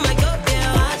 What's in my cup? Yeah,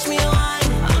 watch me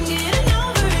wine. I'm getting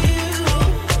over you.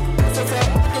 So get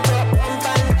up, jump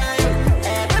and climb.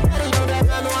 Everybody do that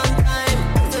on one time.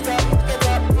 So get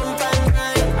up, jump and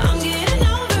climb. I'm getting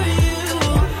over you.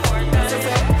 So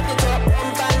get up,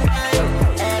 jump and climb.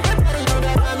 Everybody do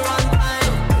that on one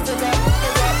time. So get up,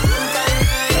 jump and climb.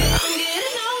 I'm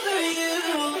getting over you.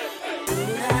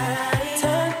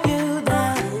 Turn you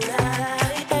down.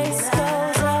 Bass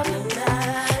goes up.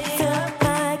 Fill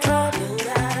my cup.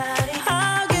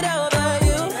 I'll get over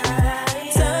you.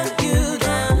 Turn you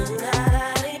down.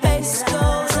 Bass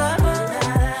goes up.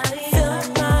 Fill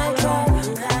my cup.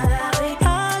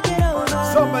 I'll get over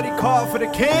you. Somebody call for the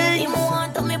king.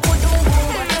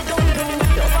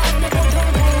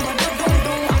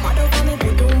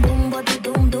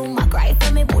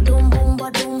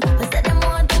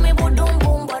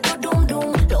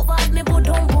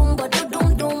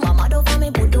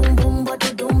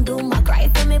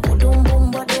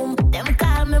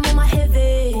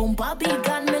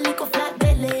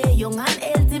 Young and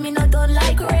healthy, me not done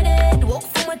like Reddit. Walk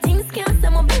for my things, can't say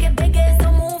my biggie, biggie,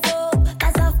 so move up.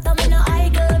 Cause after me no eye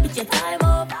girl, bitch, your time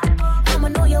up. I'ma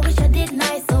know you wish I did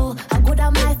nice, so I good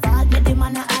at my fault, make the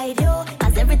man a hide you.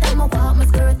 Cause every time I walk, my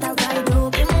skirt I ride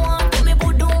up. Him want to me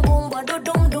boom boom, but do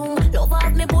dum dum. Love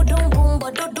off me boom boom,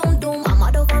 but do dum dum. I'm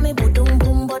mad over me boom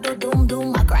boom, but do dum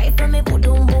dum. I cry for me boom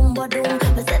boom, but dum.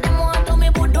 Me say them want to me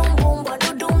boom boom, but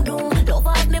do dum dum. Love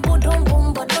off me boom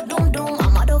boom, but do dum dum.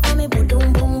 I'm mad over me boom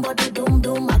boom, but do dum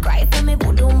dum. I cry for me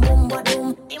boom boom, but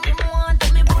dum. Him want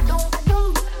to me boom boom,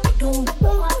 dum.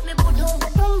 Love off me boom boom,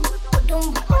 dum.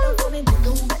 Mad over me boom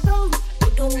boom,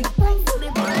 dum. Cry for me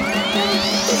boom.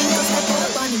 Doing just like all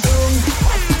up on the boom.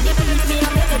 You believe me, I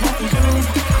make it happen soon.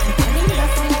 I'm telling you that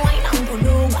some wine and go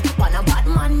down. When a bad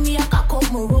man, me a cock up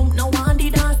my room. No one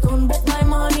did dance done, but my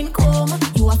morning come.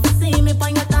 You have to see me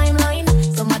on your timeline.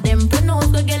 Some of them pronounce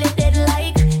we get it dead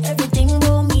like. Everything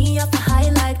about me have to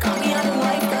highlight. Call me on the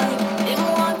white guy. Them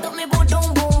want to me boom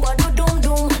boom, but do dum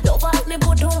dum. Love off me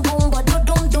boom boom, but do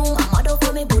dum dum. I'm mad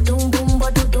over me boom boom,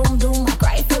 but do dum dum. I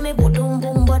cry for me boom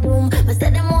boom, but dum. Me say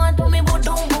them want to me boom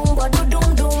boom, but do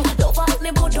dum dum. Love off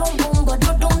me boom boom, but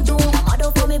do dum dum. I'm mad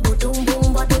over me boom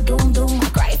boom, but do dum dum. I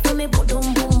cry for me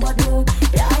boom boom, but dum.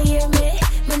 Yeah, hear me?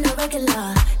 Me no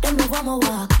regular. Them love how me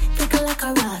walk, tickle like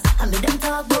a rat. I me them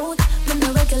talk about. Me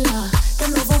no regular.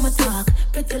 Them love how me talk,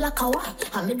 pretty like a wat.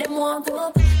 I me them want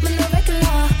up. Me no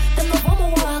regular. Them love how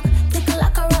me walk, tickle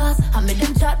like a rat. I me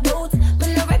them chat about.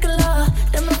 Me no regular.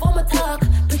 Them love how me talk,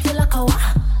 pretty like a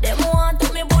wat. Them want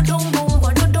to me boom boom,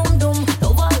 but do dum dum.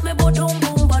 Love off me boom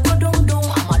boom, but do dum dum.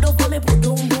 I'm mad over me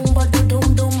boom boom, but do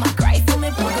dum dum. I cry for me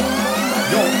boom boom.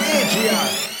 Yo, AGI.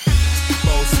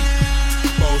 Bossy,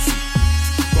 bossy,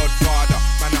 Godfather,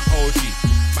 man a OG,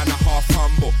 man a half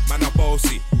humble, man a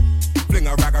bossy. Fling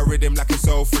a rag a rhythm like it's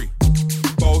all free.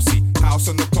 Bossy, house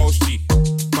on the coast G.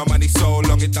 My money so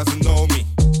long it doesn't know me.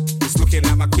 It's looking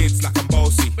at my kids like I'm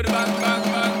bossy.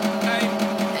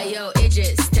 Hey yo,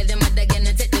 Idris, tell them what they're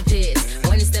gonna take the piss.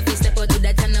 When it's step out to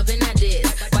that turn up in a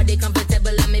diss. Body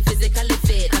comfortable, I'm physically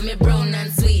fit. I'm a brown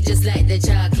and sweet, just like the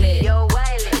chocolate. Yo,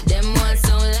 Wiley, them ones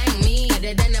sound like me.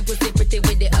 Other than a pussy pretty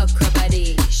with the okra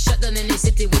body. Shut down in the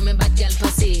city with me bad girl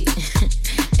pussy.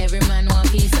 Every man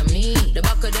want piece of me. The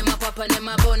back of them a pop and them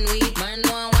a bun weed. Man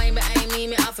want wine behind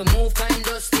me have to move kind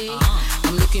dusty.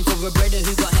 I'm looking for a brother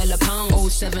who got hella pound.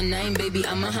 079, baby,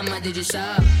 I'm a hammer, did you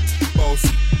shop? Bossy,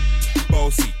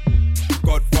 bossy,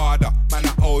 Godfather, man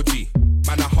a OG,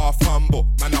 man a half humble,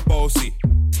 man a bossy.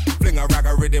 Fling a rag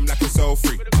a rhythm like it's all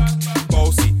free.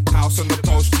 Bossy, house on the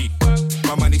coast G.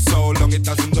 My money so long it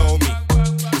doesn't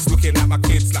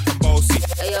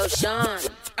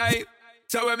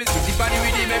So when me sit it on the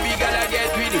rhythm, maybe gala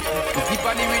get with it. Sit it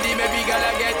on the rhythm, maybe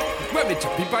gala get. When me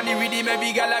chop it on the rhythm,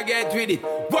 maybe gala get with it.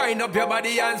 Wind up your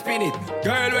body and spin it.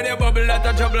 Girl, when you bubble out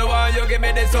of trouble, why you give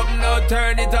me this something now?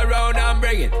 Turn it around and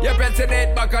bring it. You're pressing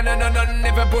it back on and nothing.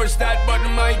 If you push that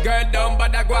button, my girl down,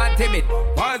 but I go and timid.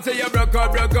 Once you broke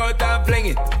out and fling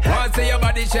it. Once your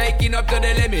body shaking up to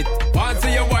the limit. Once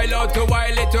you wild out to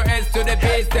wild it to S to the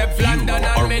pace, step London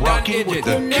and mid and digit.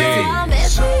 You know I'm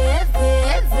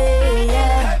heavy, yeah.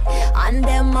 And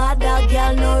them other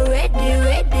girl no ready,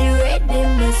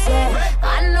 me say.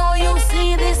 I know you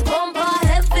see this bumper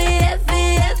heavy,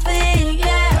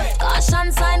 yeah.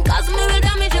 Caution sign, cause me will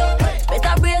damage you.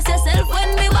 Better brace yourself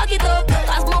when me walk it up,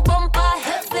 cause my bumper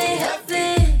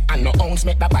heavy. And no ounce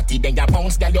make the body, then you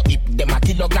bounce, girl, you hip them a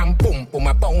kilogram, boom,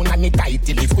 a pound and it tight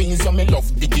till it squeeze, you me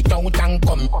love, dig it out and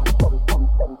come.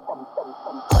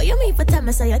 Oh, you mean for tell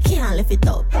me so you can't lift it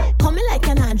up? Come me like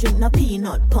an drink no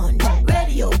peanut punch.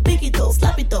 Radio, pick it up,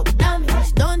 slap it up,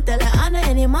 damage. Don't tell her Anna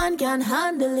any man can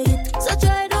handle it. So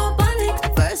try don't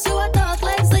panic. First you a talk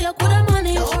like so you coulda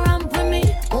manage. Don't ramp with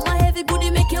me. Oh my heavy booty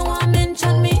make you want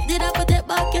mention me. Did I put it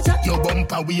back your chat? Your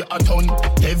bumper we a ton.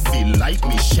 Heavy like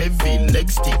me Chevy. Leg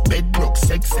stick, bedrock,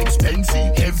 sex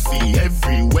expensive.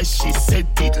 Heavy, where she set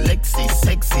it. Lexi,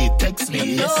 sexy, text me.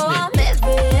 You know I'm heavy,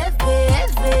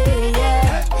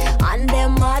 yeah. And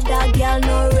them other girl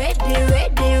no ready,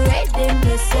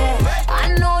 me say.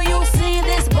 I know you see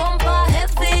this bumper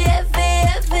heavy,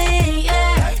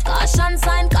 yeah. Caution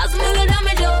sign, cause me will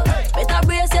damage you. Better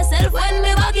brace yourself when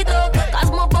me walk it up,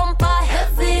 cause my bumper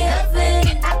heavy.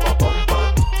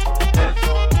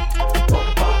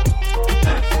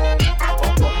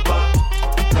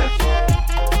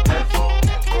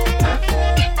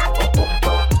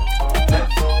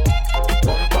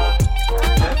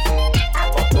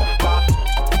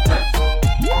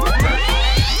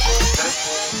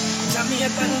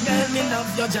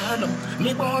 Your jano,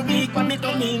 me Puerto Rico, me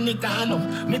Dominicano,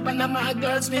 me Panama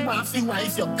girls, me Waffy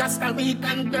wife, your Costa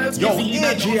Rican girls, me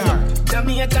Filipino.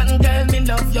 Jamaican girl, me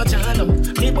love your jano,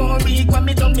 me Puerto Rico,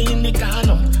 me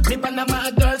Dominicano, me Panama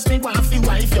girls, me Waffy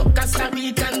wife, your Costa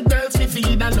Rican girls, me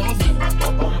feed and love you.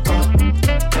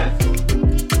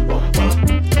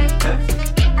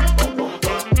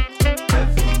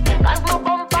 Cause my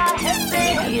bumper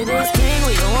heavy. You this thing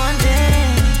we don't want it.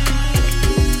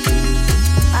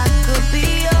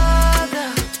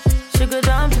 Sugar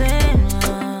dumpling,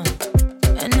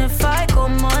 and if I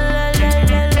come on,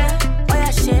 oh yeah,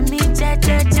 shake me, cha.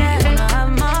 You wanna have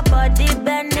my body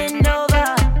bending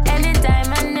over,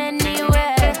 anytime and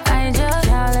anywhere. I just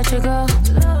can't let you go,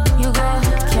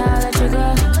 can't let you go.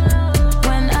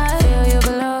 When I feel you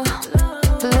below,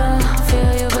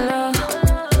 feel you below,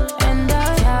 and I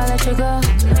can't let you go,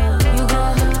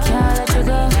 can't let you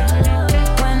go.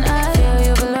 When I feel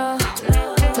you below,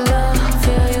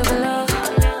 feel you below.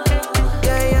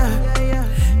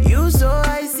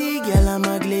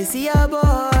 See a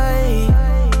boy,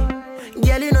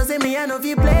 girl, you know say me I know if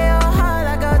you play your heart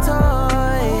like a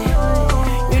toy.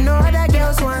 You know other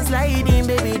girls want sliding,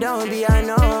 baby, don't be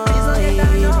annoyed.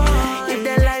 If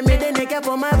they like me, then they care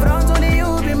for my front. Only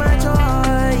you be my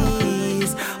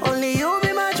choice. Only you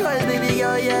be my choice, baby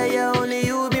girl, yeah. Only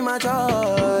you be my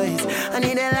choice. I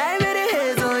need a like me, the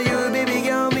hate on you, baby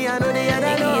girl. Me I know the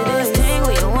other noise. You this thing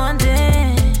we don't want it.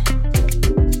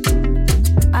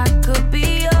 I could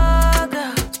be your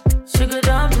girl. Sugar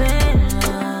dumpling,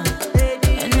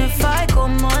 and if I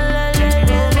come on, oh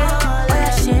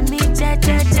yeah, shake me, cha.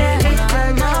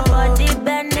 When my body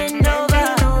bending over,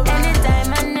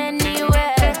 anytime and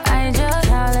anywhere. I just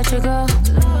can't let you go,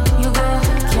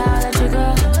 can't let you go.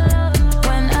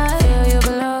 When I feel you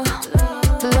below,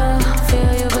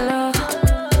 feel you below,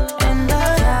 and I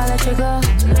can't let you go,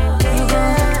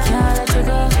 can't let you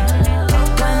go.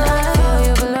 When I feel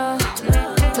you below,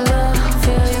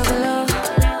 feel you below.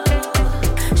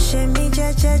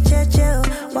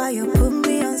 Why you put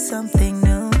me on something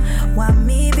new? Why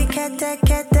me be kete?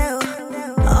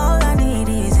 All I need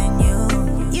is in you.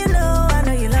 You know, I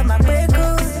know you love my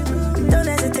breakers. Don't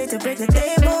hesitate to break the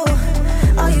table.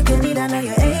 All you can need, I know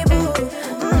you're able.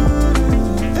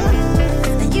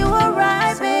 And you are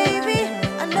right, baby.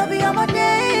 I know be on my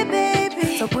day,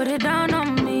 baby. So put it down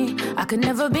on me. I could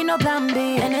never be no plan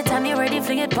B. Anytime you're ready,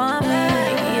 fling it on me.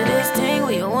 You this thing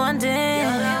where you want it.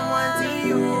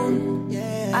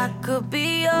 I could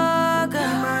be your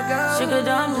girl, sugar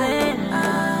dumpling,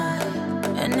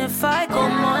 and if I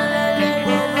come on,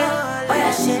 oh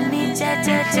yeah, shake me, cha.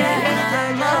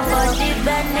 My body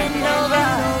bending over,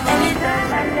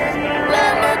 anytime and anywhere.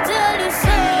 Let me tell you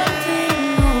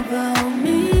something about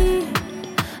me.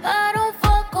 I don't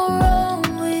fuck around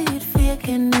with fake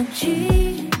energy.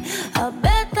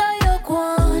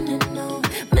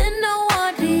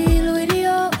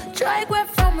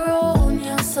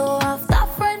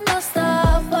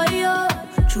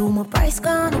 Nice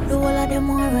gun, up the whole of them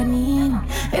are running.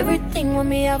 Everything when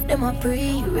me have them a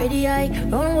pre. Ready, I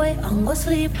run away and go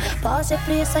sleep. Pass your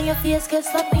place and your face get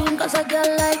slapping. Cause a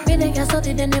girl like me, they can start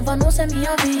it, they never know send me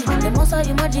a beat. They must have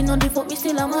imagine on the fuck me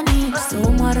still a money. So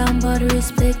mad and bad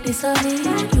respect this a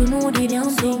bitch. You know the damn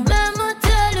thing. Let me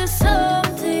tell you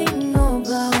something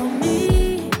about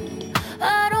me.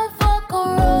 I don't fuck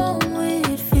around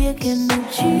with fake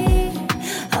energy.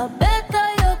 I bet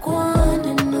that you're going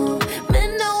to know.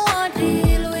 Me no want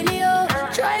deal with you.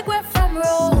 Try grab from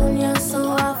round, yeah.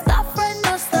 So after friend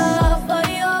no stop for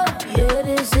you. Yeah,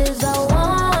 this is a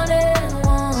warning.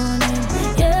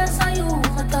 Yes, I you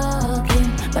my talking,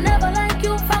 but never like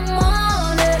you from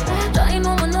morning. Try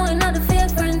no more knowing not the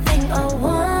fake friend thing. I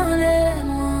warning.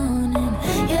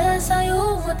 Yes, I you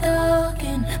my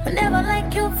talking, but never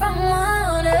like you from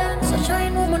morning. So try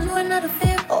no more knowing not the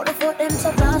fake. All the for them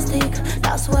so plastic.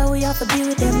 That's why we have to deal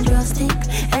with them drastic.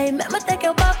 Hey, let me take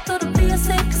you back to the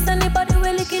basics. Anybody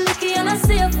will licky and I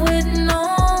safe with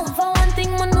no. For one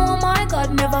thing, I know my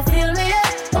God never feel me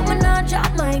yet. But me not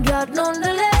drop my God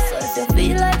nonetheless. So if you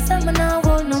feel like someone, I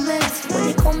hold no mess. When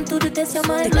you come to the test, you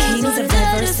might the kings of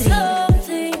diversity.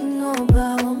 Something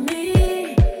about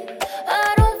me.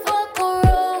 I don't fuck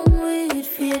around with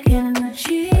fake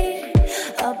energy.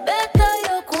 I bet that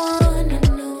you're going to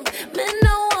know. Me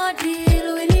no want deal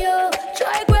with you.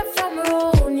 Try grab from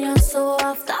round, yeah. So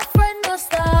after friend no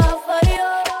stop for you.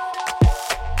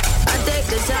 I take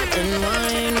the shot and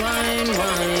wine.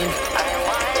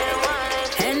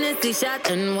 Hennessy shot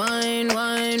and wine.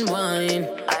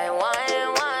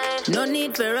 No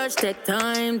need for rush, take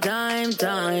time. Take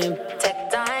time.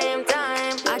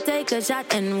 I take a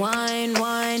shot and wine.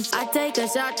 I take a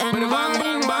shot and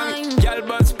wine. Girl,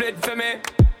 but split for me,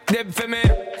 dip for me.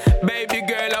 Baby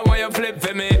girl, I want you flip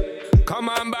for me. Come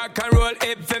on back and roll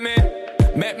it for me.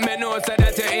 Make me know so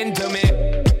that you're into me.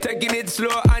 Taking it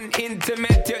slow and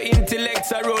intimate. Your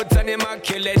intellects are roots and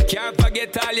immaculate. Can't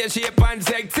forget all your shape and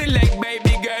sexy leg.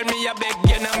 Baby girl, me a beg,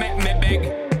 you know make me beg.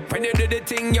 When you do the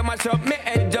thing, you mash up me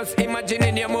head. Just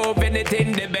imagining you moving it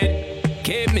in the bed.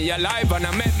 Keep me alive and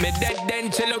I make me dead.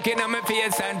 Then she looking at my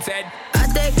face and said, I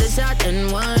take the shot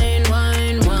and wine.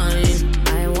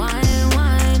 I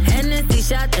wine. Hennessy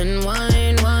shot and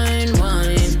wine. I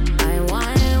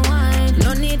wine.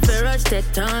 No need for rush,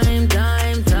 take time.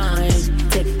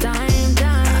 Take time.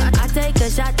 I take a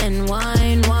shot and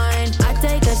wine. I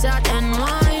take a shot and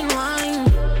wine.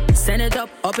 Send it up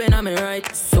in on me right.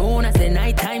 Soon as the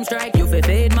night time strike, you fi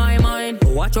fade my mind.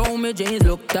 Watch how me jeans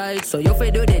look tight, so you fi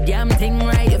do the damn thing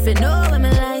right. You fi know what me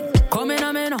like. Come in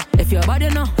on me now, if your body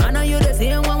know. I know you the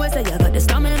same one, we say you got the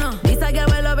stamina. This I get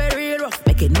well love it real rough,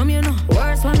 make it numb you know.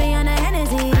 Worse for me on the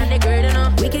Hennessy and the girl you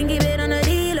know. We can give it on the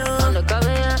deal, on the cover,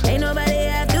 yeah. Ain't nobody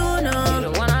have to know. You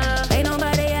the one I love. Ain't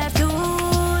nobody have to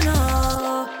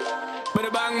know.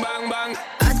 But bang.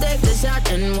 I take the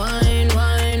shot and wine.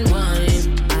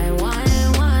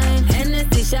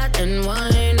 Shot and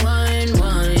wine.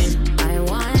 I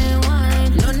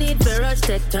wine. No need for rush,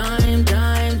 take time.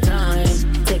 Take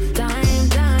time.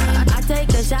 I take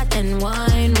a shot and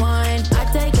wine. I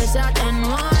take a shot and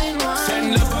wine.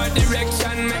 Send up our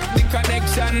direction, make the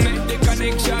connection.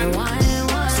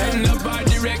 Send up our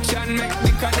direction, make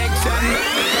the connection.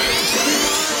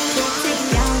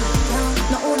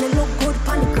 Not only look good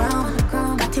on the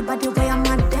ground. Got your body where I'm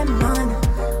at them man.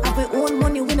 Have we own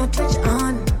money, we no touch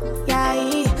on.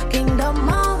 Kingdom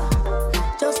of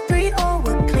just breathe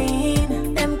over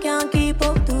clean. Them can't keep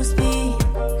up to speed.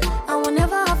 I will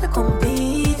never have to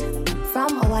compete.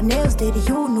 From our nails did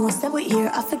you know say we here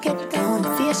I forget down.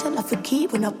 Facial I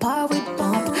keep when I par with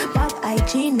bump. But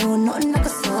IG know nothing like a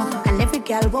song. And every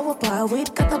gal what we par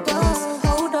with got a buzz.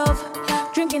 Hold up,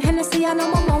 drinking Hennessy and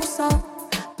I'm a mimosa.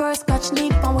 Purse scotch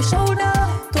leap on our shoulder.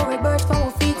 Tory birds from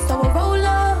our feet so we roll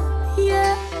up.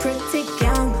 Yeah, pretty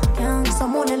young.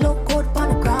 Someone that look good on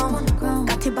the ground.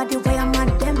 Got your body where I'm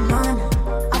at them man.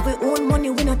 Have we own money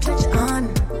we no touch on.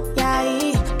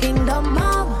 Yeah, kingdom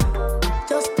of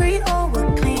just breathe over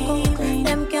clean.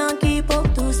 Them can't keep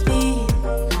up to speed.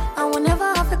 I will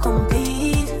never have to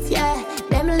compete. Yeah,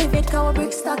 them live it cause we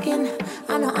brick stocking.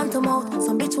 I know hand to mouth.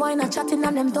 Some bitch why not chatting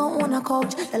and them don't own a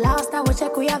couch. The last time we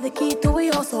check we have the key to we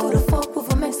house. So the fuck we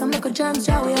for make some little germs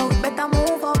show we out. Better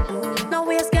move up. No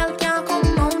way a girl can't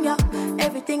come round ya.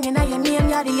 Everything in your name,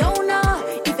 you're the owner.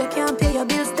 If you can't pay your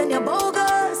bills, then you're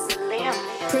bogus.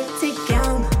 Pretty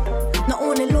young, not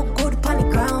only look good on the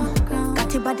ground.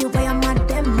 Got your body where I'm at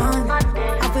them man.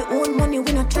 Have we own money,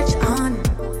 we no touch on.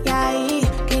 Yeah,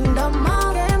 kingdom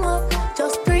of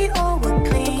just breathe over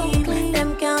clean.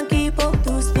 Them can't keep up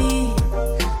to speed.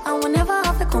 I will never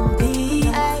have to compete.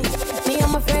 Ay, me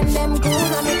and my friend them good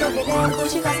and we go get them.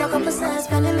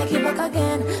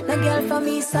 girl from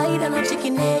east side and a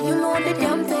chicken head. You know the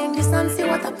damn thing, this and see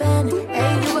what happened.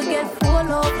 Hey, you will get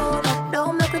full of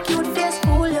don't make a cute face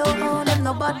fool you. Them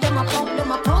no bad, them a pump,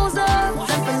 them a poser. Them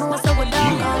for no so we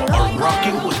down. You are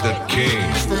rocking with the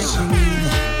Kings.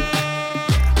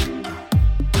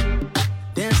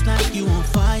 Dance like you on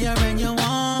fire and you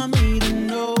want me to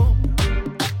know.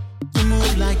 You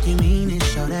move like you mean it,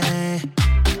 shorty.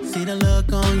 See the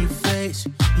look on your face.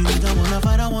 You don't wanna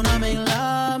fight, I wanna make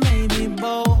love, maybe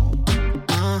bold.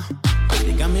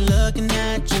 They got me looking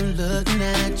at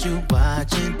you,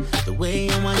 watching the way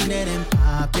you wind it and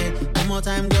pop it. One more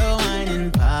time, go wine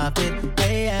and pop it,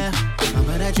 yeah.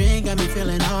 But that drink got me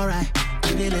feeling alright.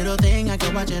 Every little thing, I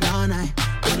can watch it all night.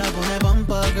 Pull up on that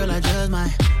bumper, girl, I just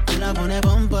might. Pull up on that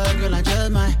bumper, girl, I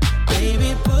just might.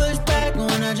 Baby, push back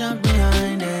when I jump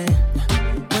behind it.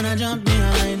 When I jump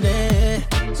behind it.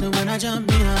 So when I jump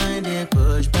behind it,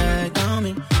 push back on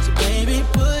me. So baby,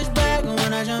 push back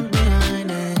when I jump behind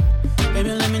it.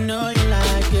 Baby, let me know you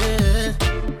like it.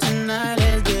 Tonight,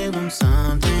 let's give them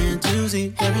something to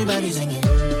see. Everybody singing.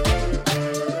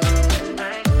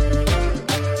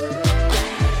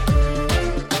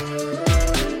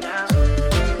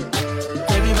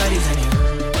 Everybody singing.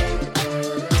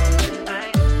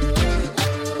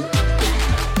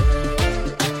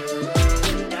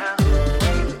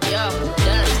 Yo,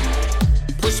 dance.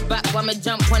 Push back while me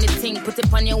jump on the thing. Put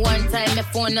it on you one time, my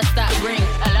phone not start ring.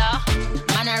 Hello?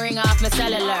 Man, I ring off my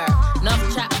cellular.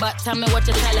 Enough chat, but tell me what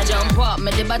you tell her. Jump up,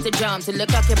 me the body jump till the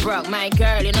cocky broke. My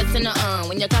girl, you know see nothing.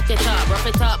 When you cock it up, rough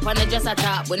it up, on the dress a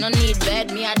top. We don't need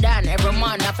bed, me a done. Every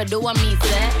month, I do what me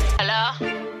say. Hello?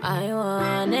 I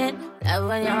want it. Love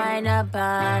when you wind up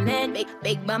on it.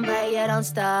 Big bumper, you don't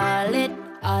stall it.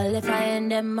 All if I in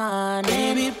the morning.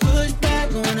 Baby, push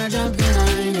back when I jump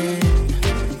behind it.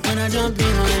 When I jump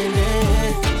behind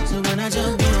it. So when I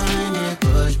jump behind it,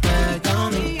 push back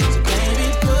on me. So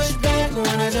baby, push back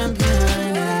when I jump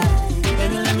behind it.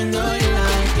 Baby, let me know you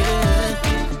like it.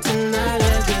 Tonight,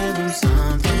 let's give them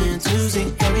something to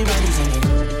see. Everybody's in it.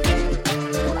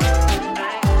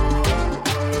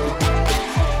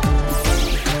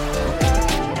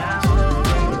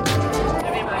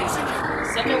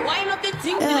 So me wind up the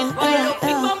thing till it wind up.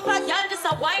 Big bumper, y'all just a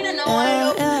wine and a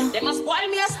wind up. They must spoil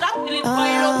me a stop till it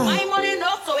wind up. My money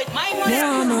enough, so it's my money.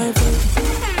 Yeah, my food.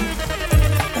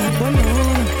 That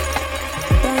banana.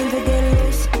 Time to get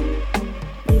loose.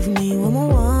 Give me what I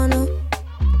wanna.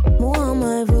 More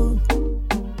my food.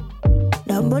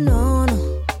 That banana.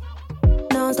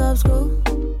 Now stop school.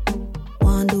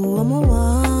 Wanna do what I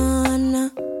wanna.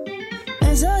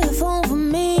 Answer your phone for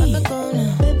me.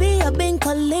 Baby, I've been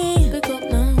calling.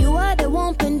 You are the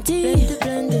one plenty.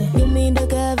 Give me the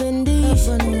Kevin D.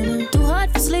 Too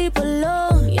hard to sleep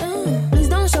alone. Please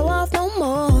don't show off no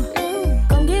more.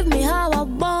 Come give me how I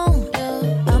want.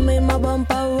 I'm in my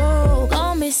bumper roll.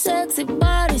 Call me sexy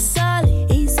body solid.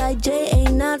 Eastside J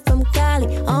ain't not from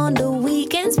Cali. On the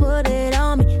weekends, put it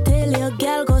on me. Tell your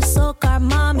gal go soak our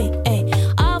mommy. Ay,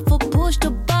 off for push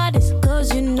the bodies.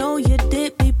 Cause you know you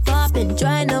did be poppin'.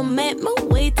 Tryna make me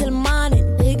wait till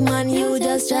morning. Big man, you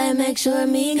just try make sure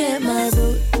me get my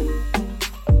boot.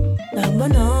 That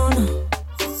banana.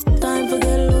 Time for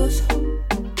get loose.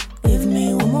 Give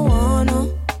me what I wanna.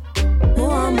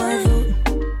 More my food.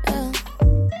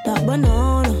 That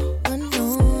banana.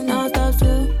 Now stop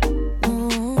slow.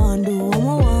 Wanna do what I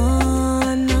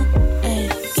wanna. Ay,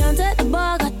 can't take the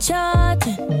bug, I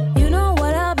chatting. You know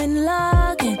what I've been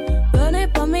locking. Run it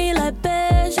for me like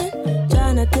patient.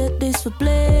 Tryna take this for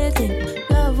plating.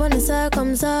 Love when it's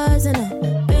circumcising her.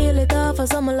 Feel it off for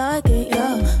someone like it,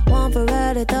 yeah. Want for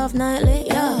ride it off nightly,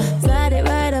 yeah. Slide it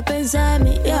right up inside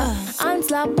me, yeah. And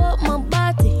slap up my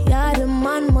body. Yeah, the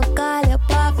man, my call you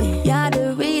poppy. Yeah,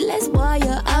 the realest boy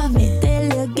you have me. Tell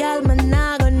your gal, man,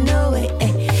 not gonna know it,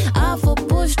 eh. I for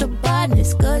push the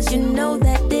badness, cause you know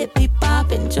that it be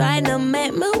poppin'. Tryna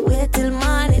make me wait till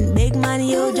morning. Big man,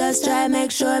 you just try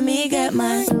make sure me get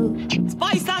mine.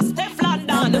 Spice and Stefflon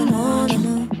done.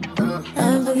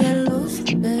 Time to get loose,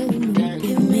 baby.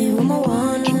 Give me what I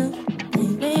wanna.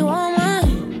 Give me what I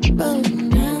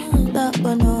want. That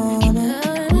banana.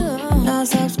 Now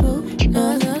stop school.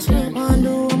 Wanna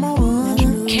do what I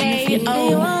wanna.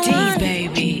 K.O.D.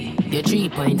 baby. You're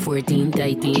 3.14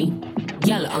 tighty.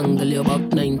 Y'all angle you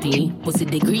about 90. Pussy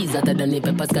degrees hotter than the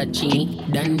pepper scotchy.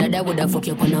 Dan dada woulda fuck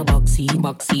you on a box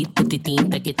seat. Put it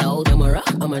in, take it out,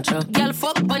 amateur. Y'all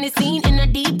fuck on the scene in a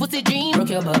deep pussy dream. Rock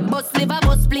your butt, bust liver,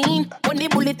 bust spleen. When the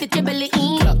bullet hit your belly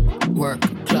in. Clock, work,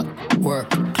 clock, work,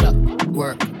 clock,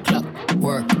 work, clock,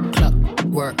 work, clock,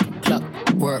 work, clock,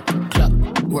 work, clock,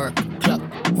 work, clock,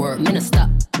 work. Me no stop,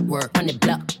 work on the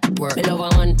block, work. Me love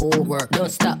a man who work,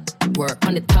 don't stop, work.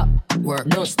 On the top, work,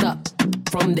 don't stop.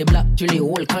 From the block, Julie,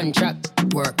 whole contract,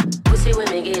 work. Pussy when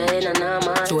me get in a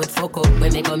normal. Show it fuck up,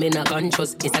 when me come in a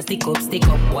conscious. It's a stick up.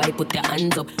 Why put your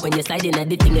hands up? When you slide in at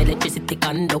the thing, electricity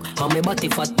conduct. On me body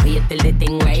fat, wait till the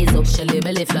thing rise up. Shelly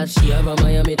belly flat, she over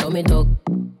Miami, tummy tuck.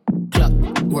 Clock,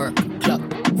 work, clock,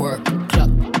 work, clock,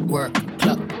 work,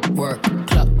 clock, work,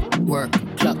 clock, work,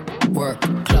 clock, work,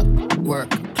 clock, work,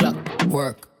 clock,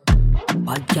 work.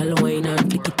 Bad girl wine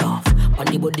and flick it off. On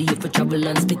the body you for travel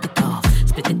and split it off.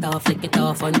 Split it off, flick it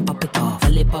off and pop it off.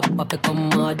 Lip pop, pop it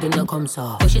come hard and it comes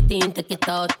off. Push it in, take it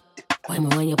out. Why me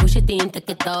when you push it in, take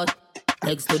it out.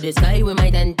 Legs to the sky with my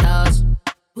 10 toes.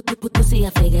 Put pussy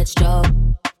if I get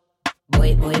strong.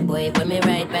 Boy, when me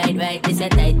ride. This a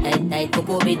tight.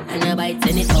 Cocoa bit and a bite.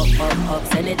 Send it up.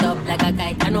 Send it up like a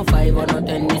kite. I know 5 or no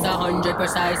 10, it's 100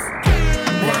 precise.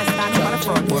 Now stand on the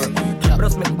front. Work.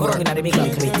 Bros me go in the big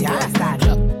clip. You understand?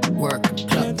 Work.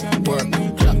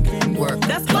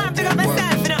 That's why I'm picking up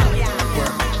myself, you know.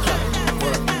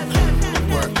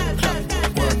 Work.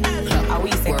 I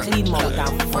we say clean mouth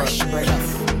and fresh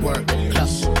breath. Work.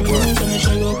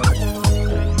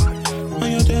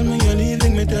 When you tell me you're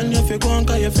leaving, me tell you if you go on,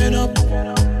 cause you're fed up.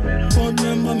 But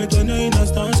remember me turn you in a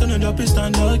stance and up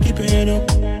stand up, keep your head up.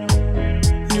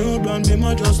 New brand, be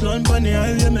my just land on the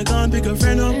highway, me can't pick a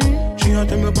friend up. She a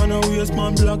tell me upon her waist,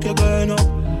 man, block you going up.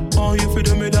 Oh, you fi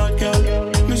do me that, girl.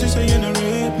 Me say say you no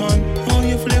rape, man. Oh,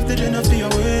 you left the dinner for your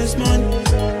waist, man.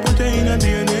 Put her in a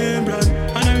DNA brand,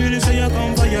 and I really say you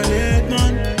come violate,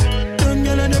 man. Them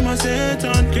girl and them a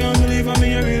Satan. Can't believe how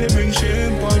me you really bring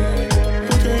shame, man.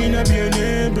 In a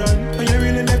DNA brand, and you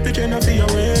really left the chain for your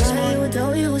waist, man. I would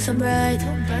tell you so bright.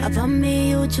 Upon me,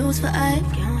 you choose for I.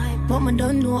 But me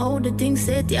don't know how the things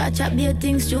set. Yeah, chat be a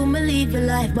things true, me live your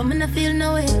life. But me not feel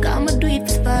no way, cause I'ma do it for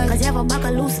spite. Cause you have a back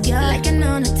a loose girl, like an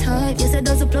on the type. You said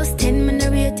those a plus 10, me not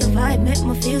rate your vibe. Make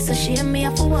me feel so shame, me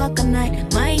have to walk a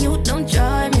night. My youth don't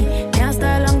try me. Can't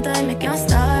style long time, me can't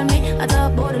style me. I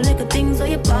talk about the little things where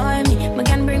you buy me. Me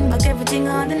can bring back everything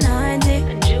on the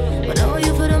 90. But how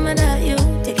you for them and that you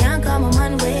can't call my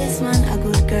man waste, man. A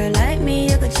good girl like me,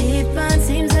 you could cheat, man.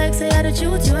 Seems like say I the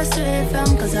truth you are straight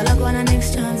from. Cause I like one the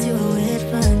next chance you are wait,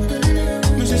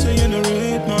 man. Me say you're no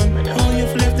rape, man. Oh, you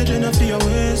left the dinner for your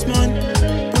waist, man.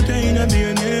 Put her in a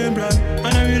DNA brand,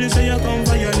 and I really say you come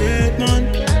violate,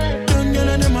 man. Them girl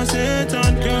and them a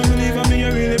Satan. Can't believe how me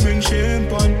you really bring shame,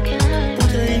 man.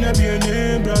 Put her in a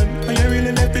DNA brand, and you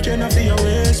really left the dinner for your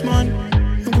waist, man.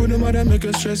 Good mother make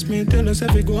you stress me. Tell us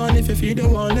if you go on, if you feel the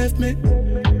one left me.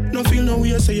 No feel no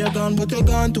way, say you're gone, but you're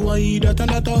gone to a eat that and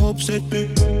that upset me.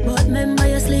 But remember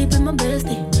you sleep with my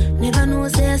bestie. Never know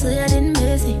say so you didn't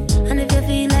miss it. And if you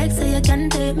feel like say you can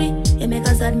take me, you make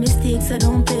a sad mistake, so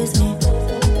don't face me.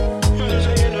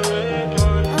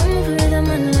 I'm afraid a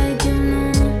man like you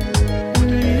know.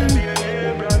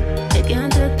 You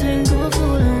can't take drink of a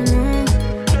fool, no.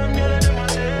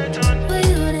 What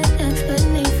you would expect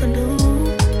me to do?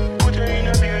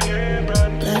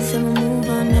 Last time I move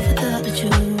on, never thought the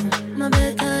truth. I'm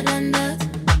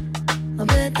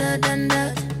better than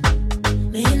that.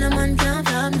 Me and a man can't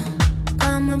flop no.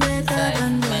 I'm better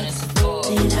than that.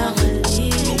 Did I believe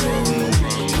it?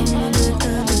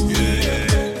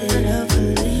 Did I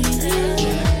believe it?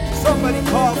 Somebody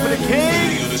call for the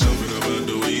king. There's something about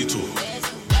the way you talk.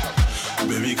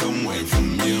 Baby, come wine from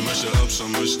me. I mash it up so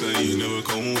much that you never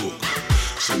come walk.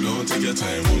 So don't take your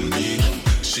time on me.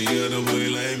 She had a boy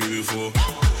like me before.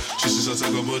 She says I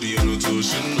take her body on the toe.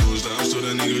 She knows that I'm still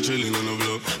that nigga chilling on the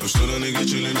block. I'm still that nigga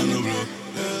chilling on the block.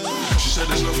 She said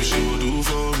there's nothing she will do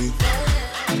for me.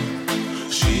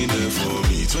 She there for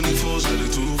me. 24's got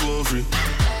it 2 for free.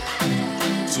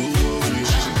 2 for free.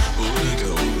 She said, oh, that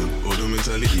girl, oh, the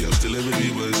mentality. I'm still a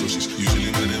baby boy, so she's usually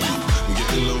mad at me. I'm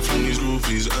getting love from these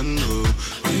groupies, I know.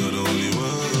 But you're the only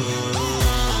one.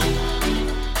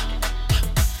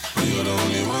 But you're the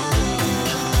only one.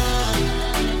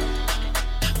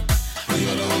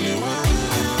 You're the only one.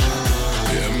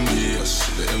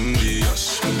 The MDS,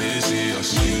 when they see us,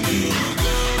 you know.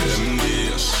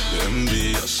 The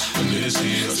MDS, when they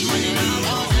see us, you know.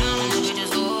 We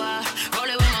just go out, roll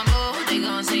it with my boo, they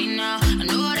gon' say now. I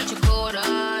know that you're colder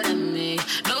than me,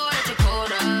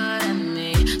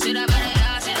 See that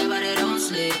body, don't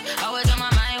sleep. Always on my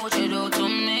mind, what you do to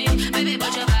me.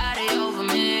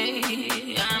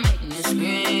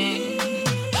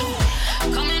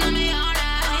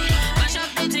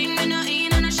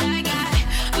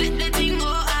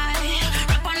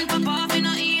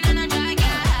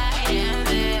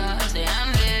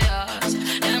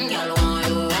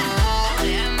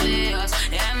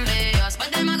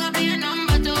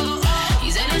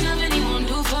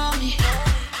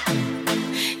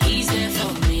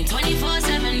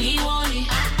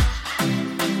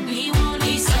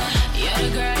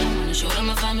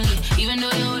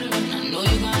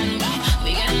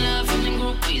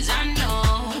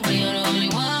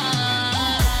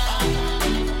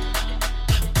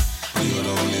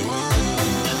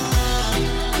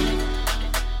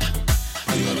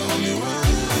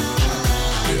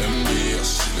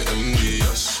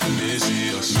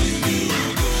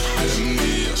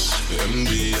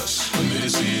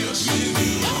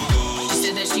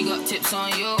 tips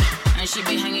on you, and she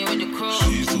be hanging with the crew.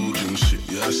 She talking shit,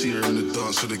 yeah, I see her in the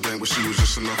dance with the gang, but she was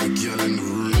just another girl in the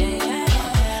room.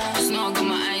 Just know I got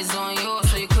my eyes on you,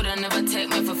 so you coulda never take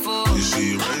me for fool. You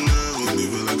see right now,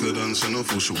 moving like a dancer, no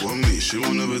fool, she want me, she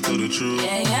won't never tell the truth.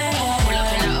 Pull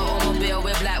up in an automobile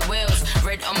with black wheels,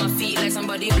 red on my feet like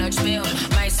somebody blood spilled.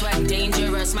 My swag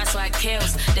dangerous, my swag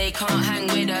kills. They can't hang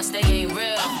with us, they ain't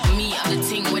real. Me, I'm the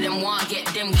thing with them, want get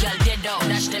them girl dead out,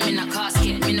 dash them in a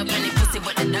casket. Me no penny pussy,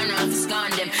 but they done have to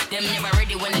scorn them. Them never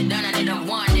ready when they done and they don't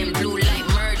want them. Blue like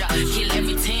murder, kill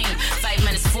everything. 5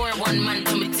 minutes for 1 man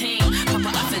to me team. Papa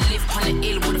off and live on the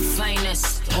hill with the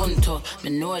finest. Hunter, me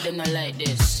know them not like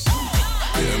this.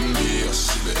 The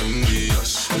MDS,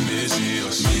 they see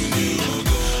us, me and you will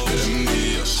go.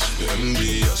 The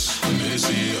MDS, they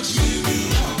see us, me and you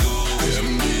will go. The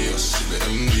MDS,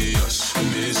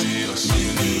 they see us, me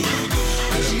and you will go.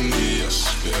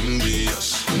 The MDS,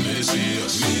 they see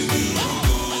us, me and you will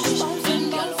go.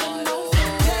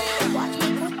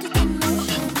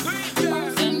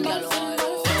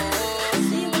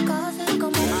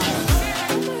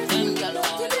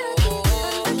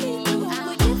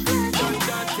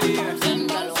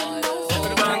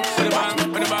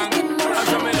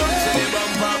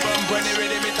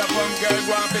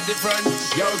 Front.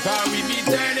 Yo, car, we be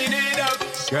turning it up,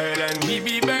 girl, and we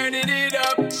be burning it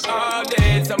up all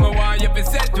day. Summer want you be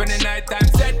set when the night time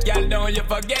set, y'all don't you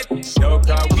forget. Yo,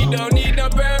 car, we don't need no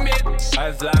permit,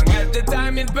 as long as the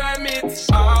timing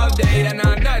permits. All day and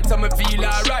all night, I'ma feel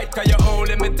alright, cause you're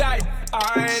holding me tight.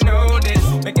 I know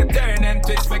this, make you turn and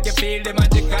twist, make you feel the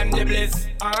magic and the bliss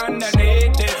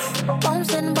underneath this.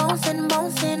 Bouncing, bouncing,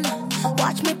 bouncing,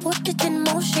 watch me put it in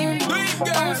motion.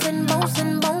 Bouncing,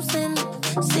 bouncing, bouncing,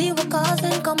 see what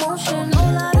causing commotion.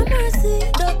 Oh Lord of mercy,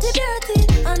 dirty,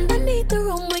 dirty, underneath the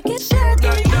room we get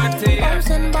dirty.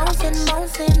 Bouncing, bouncing,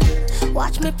 bouncing,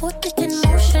 watch me put it in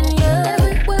motion, yeah.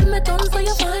 Everywhere me done so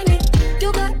you find it.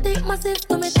 You got the massive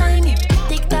to me tiny.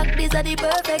 Tic tac, these are the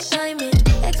perfect timing.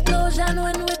 Explosion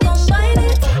when we combine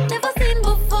it. Never seen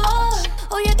before.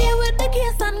 Oh, you deal with the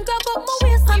case and grab up my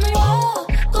waist and roll.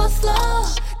 Go slow.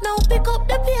 Now pick up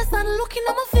the pace and look in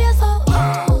my face. Oh,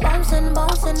 oh. Bouncing,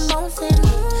 bouncing,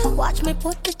 bouncing. Watch me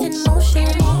put it in motion.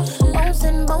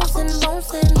 Bouncing, bouncing,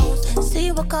 bouncing.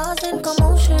 See what causing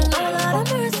commotion. Oh Lord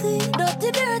of mercy,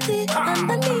 dirty, dirty.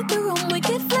 Underneath the room we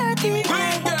get flirty.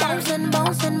 Bouncing,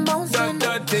 bouncing, bouncing.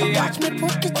 Watch me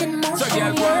put it in motion. So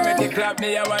girl, go ready, clap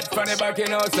me a watch from the back, you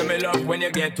know. So me love when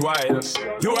you get wild.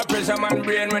 You a pressure man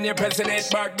brain when you pressing it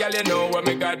back, girl. You know what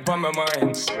me got for my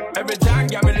mind. Every time,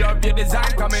 girl, me love your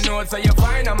design. Coming out so you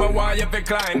fine, I'ma want you to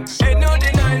climb. Ain't no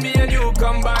denying me and you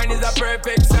combine. Is a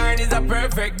perfect sign, is a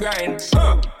perfect grind.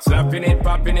 Slapping it,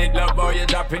 popping it, love how you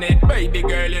dropping it. Baby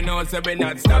girl, you know so we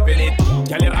not stopping it.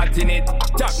 Girl, you hot in it,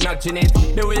 top notching it.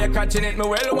 The way you catching it, me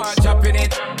well want chopping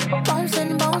it.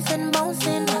 Bouncing, bouncing,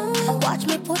 bouncing. Watch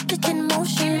me put it in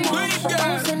motion.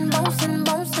 Bouncing, bouncing,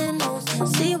 bouncing.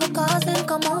 See what causing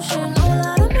commotion. Oh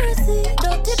Lord of mercy,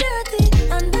 dirty,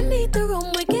 dirty. Underneath the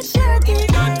room we get dirty.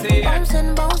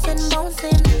 Bouncing, bouncing,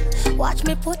 bouncing. Watch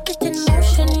me put it in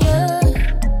motion, yeah.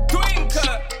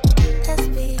 Twinkle.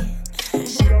 SB.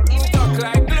 Stuck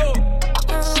like glue.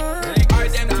 Are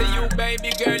them to you,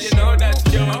 baby girl, you know that's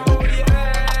true. Oh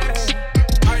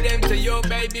yeah. Are them to you,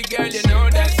 baby girl, you know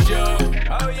that's true.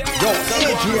 Oh yeah.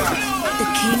 The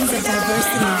kings of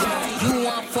diversity. You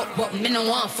want fuck, but me no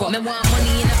want fuck. Me want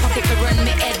money in a pocket to run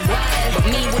me head wild, but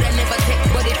me woulda never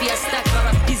take. But if you stack for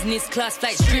a business class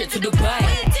flight straight to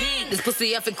Dubai, this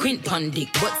pussy have a quint pon dick.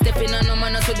 But stepping on no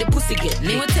man, so the pussy get.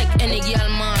 Me would take any girl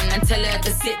man and tell her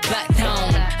to sit back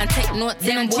down and take notes.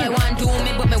 Them boy want do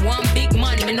me, but me want big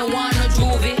money. Me no want no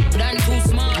juvie, done too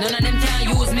smart. None of them can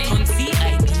use me. On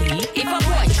CID, if a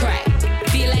boy try,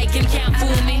 feel like him can't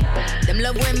fool me. Them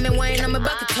love when me wine on my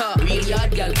back it up. Real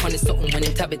yard girl funny something when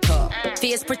him tab it up.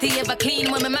 Face pretty ever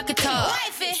clean when me mack it up.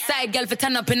 Side girl for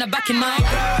turn up in the back of my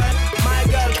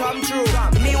girl come true.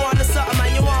 Me want the something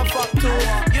and you want fuck too.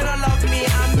 You don't love me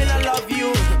and me don't love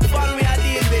you. Fun we are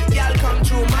deal with, girl come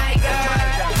true. My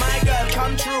girl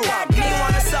come true. Me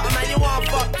want the something and you want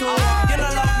fuck too. You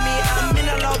don't love me and me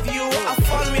don't love you. A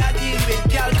fun we are deal with,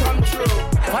 girl come true.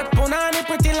 What punani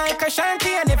pretty like a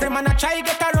shanty, and every man a try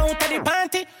get her out of the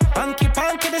panty. Panky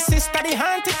panky the sister the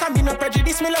auntie. Come in no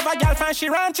prejudice, me love a girl fan she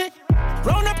ranchy.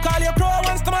 Round up, call your crow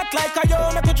and stomach like a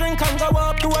yo. Make a drink and go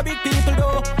up to a big people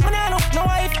though. Man, I look no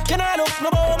wife, you know look no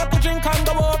bow. Make a drink and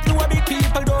go up to a big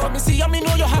people though. From me see you, me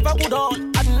know you have a good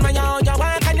on. Admire you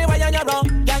walk and the way you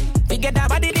run. Yeah, forget that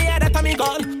body there, that a me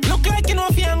gun. Look like you know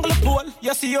if you angle the pole.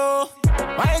 You see you.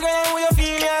 My girl, who you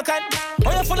feel you can.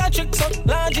 Oh, you full of tricks, so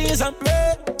large and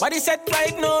red. Body set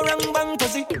right, no wrong bang,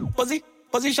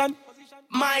 position.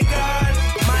 My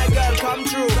girl, come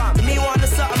true. Me want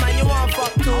something and you want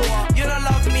fuck too. You don't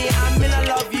love me and me don't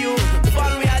love you.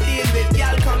 Fun we are deal with,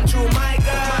 girl, come true. My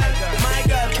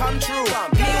girl, come true.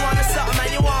 Me want something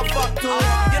and you want fuck too.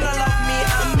 You don't love me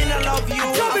and me don't love you.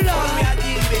 Fun we are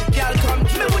deal with, girl, come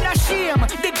true. Me woulda shame,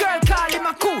 the girl call him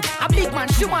a coot. A big man,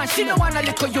 she don't want a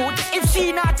little youth. If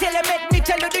she not tell him, make me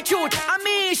tell you the truth. I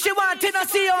mean, she want to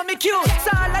see how me cute.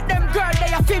 So all of them girls,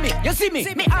 they a feel me. You see me?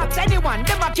 Me ask anyone,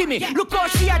 them a give me. Look how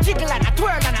she a jiggle and a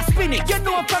twirl and a spin it. You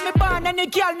know from me born and the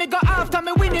girl me go after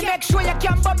me winning. Make sure you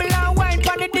can bubble and wine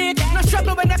pon the dick. No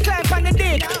struggle when you climb pon the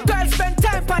dick. Girls spend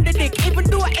time pon the dick. Even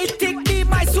though it tick, be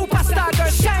my superstar girl.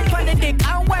 Shine pon the dick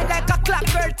and wine like a clock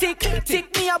girl tick.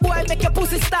 Tick me a boy, make your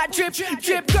pussy start drip.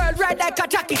 Drip girl, ride like a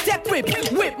jockey, take whip.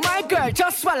 Whip my girl,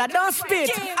 just swallow, don't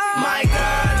spit. My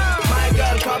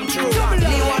girl, come true.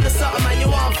 Me want something and you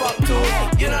want fuck too.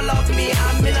 You don't love me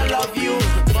and me don't love you.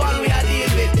 Fun we are deal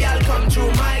with, girl, come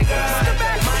true. My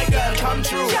girl, come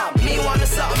true. Me want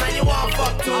something and you want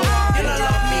fuck too. You don't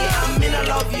love me and me don't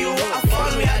love you.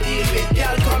 Fun we are deal with,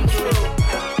 girl, come true.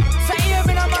 So hear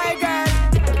me now, my girl.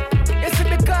 It's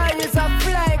because you're a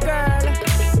fly girl.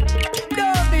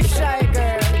 Don't be shy,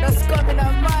 girl. Just come in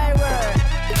my world.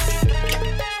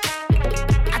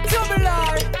 I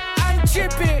tubular and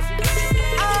chippy.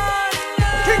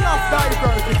 King of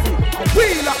diversity, and we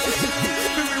like the city.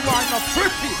 We want a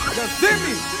pretty, the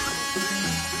Zimmy.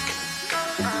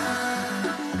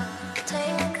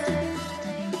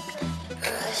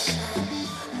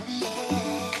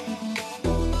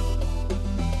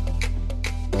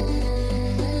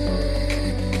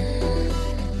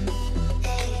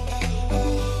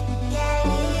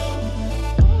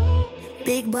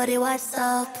 Big body, what's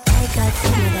up? I got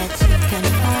something that you can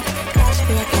fuck. Cash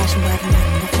for your cash, but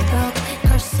none of it broke.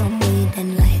 Crush some weed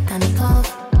and light and puff.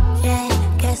 Yeah,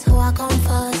 guess who I come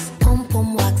first? Pum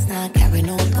pum wax, not carry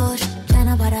no push.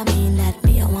 Tryna but I mean that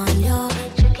me I want you.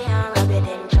 Chicken and rabbit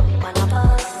and jump on a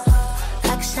bus.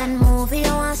 Action movie,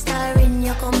 I want star in.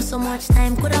 You come so much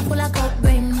time, coulda full of cup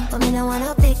brim. But me no want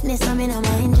no picnic, so me no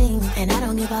mind drink. And I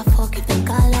don't give a fuck if them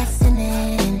call that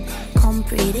sinning. Come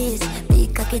pretty,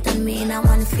 big cocky on me in a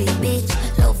one free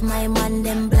bitch. Love my man,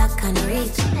 them black and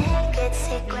rich. Get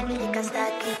sick when niggas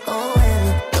start kick. Oh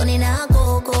well, don't need a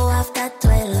go after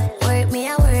 12. Work me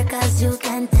a work as you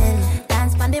can tell.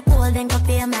 Dance on the pole, then go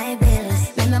pay my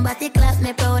bills. Make my body clap,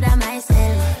 me proud of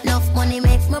myself. Enough money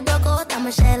make me broke out of my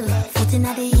shell. Foot in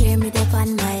the ear, me dip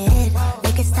on my head.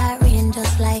 Make it start rain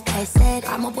just like I said.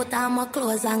 I'ma put on my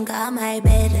clothes and go on my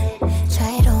bed.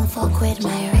 Try don't fuck with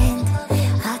my rent.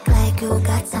 Act like you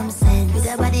got some sense. With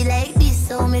a body like this,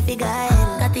 so me figure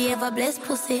hell. Got the ever blessed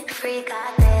pussy, free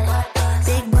cartel.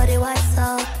 Big body, what's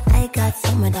up? I got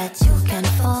some of that you can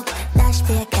fuck. Dash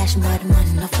pay cash, but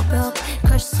man, not for broke.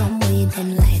 Crush some weed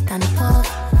and light and puff.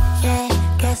 Yeah,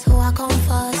 guess who I come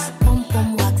first? Pum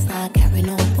pum wax, not carry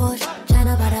no push.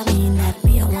 Tryna but I mean that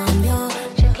me I want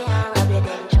you. Chicken and rabbit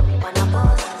and jump on a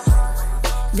bus.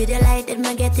 Video lighted,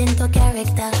 me get into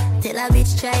character. Tell a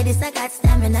bitch try this, I got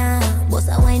stamina. Boss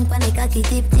a wine panic, I keep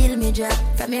tip till me drop.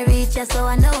 From your reach, so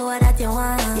I know what that you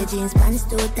want. Your jeans pants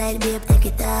too tight, babe, take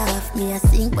it off. Me a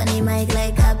sing on the mic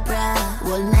like a bra.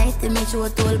 All night to make sure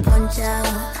to all punch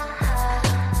out.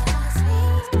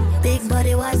 Big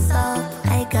body, what's up?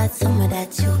 I got some of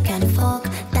that you can fuck.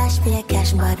 Dash pay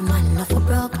cash, bad man, not for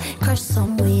broke. Crush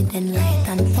some weed and light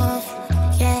and puff.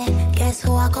 Yeah, guess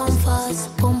who I come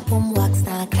first? Pum pum wax,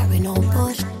 not carry no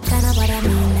push. Kinda but I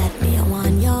mean that me I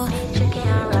want you. Chicken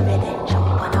and rabbit and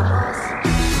jump on a bus.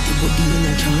 Put the body in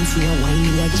a trance, you a wine,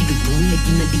 you a jiggle, don't let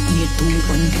in the ear, two,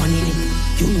 one in it.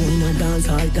 You know in a dance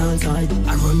hall.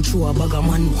 I run through a bag of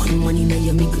man, one man in a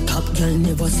you make a top girl,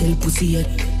 never sell pussy yet.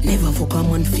 Never fuck a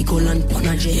man, fickle and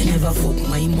panache. You never fuck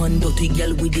my man, dirty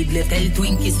girl with the left. Tell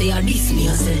Twinkie say I diss me,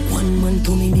 I said. One man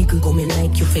to me, make coming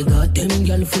like you forgot. Them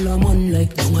girl full of man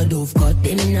like down a dove cut.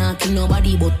 Them knocking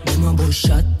nobody but them a bush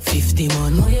shot. 50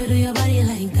 man, how you do your body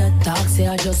like that? Talk say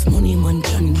I just money man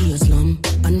can be a slum.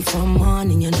 And from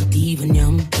morning you're not even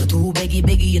young. You're too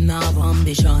beggy, you not have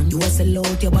ambition. You a sell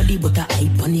out your body but I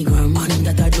hype on the gram. And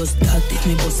that I just that. If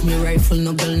me bust me rifle,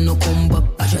 no girl no come back.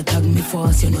 I should tag me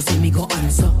fast, you know see me go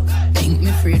answer. Think me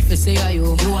afraid for say are you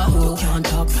a hoe. Can't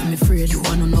talk for me afraid. You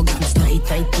wanna no gangsta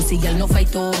tight pussy girl no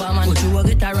fight over man. But you a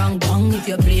get a wrong bang if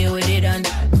you play with it and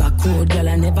back road girl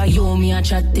I never you me a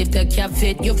chat. If the cap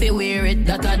fit you feel wear it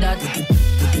that.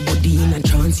 Put the body in a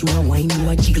trance. You a wine you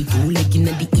a jiggle two leg in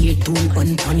the ear two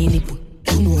one funny nipple.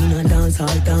 You know in a dance hall.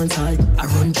 I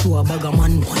run through a bag of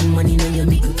man, one man in your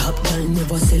middle. Top girl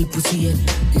never sell pussy yet.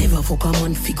 Never fuck a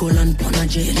man, fickle and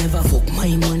panaje. You never fuck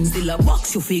my man, still a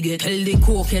box you figure. Tell the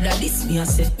coke that this me I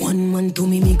say. One man to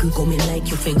me could come in like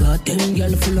you figure. 10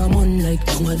 girl full of man like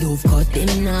tongue a dove cut.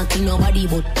 Them not kill nobody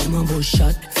but them a bush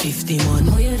shot. 50 man,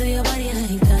 how you do your body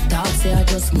like that? Talk say I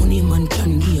just money man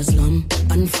can give you slum.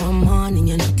 And from morning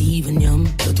you're not even yum.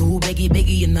 You're too beggy,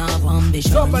 you not have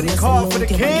ambition. Somebody call for the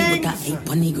king.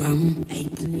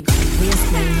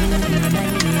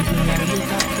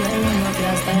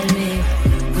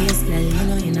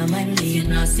 You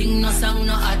not sing no song,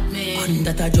 no at me. And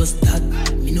that I just that.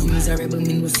 Me no miserable,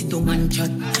 me no sit down and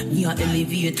chat. Me a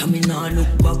elevator, me nah look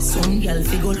back. Some girl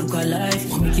figure look alive.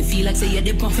 Want make you feel like say you're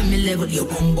the puff in me level. You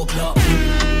bumbo clock.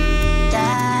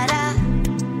 Da-da,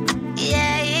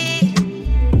 yeah, yeah.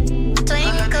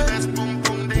 Twinkle.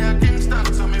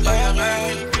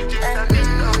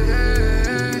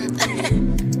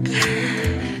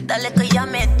 That little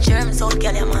you made germs out,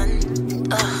 girl, man.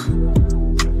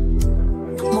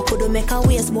 Mo coulda make a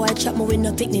waste boy trap me with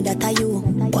no picnic that are you.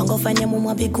 Go and go find your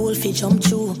mama big gold fi jump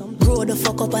through. Grow the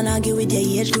fuck up and argue with your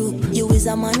age group. You is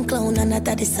a man clown and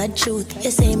that is sad truth.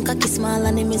 You say him cocky small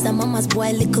and him is a mama's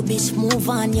boy. Little bitch move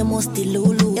on, you must be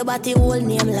Lulu. Your body whole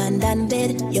name land and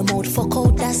bed. Your mouth fuck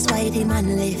out, that's why the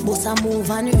man left. Boss a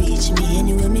move and reach me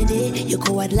anywhere me day. You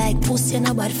coward like pussy,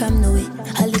 no bad from no way.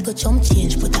 A little chump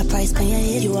change, put a price on your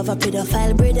head. You have a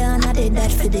pedophile brother and I did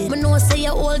that for them. Me know say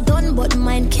you all done but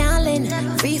mine can't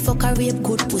lend. Free fuck a rape,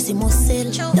 good pussy must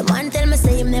sell. The man tell me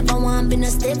say him never want be no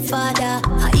stepfather.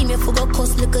 I email for go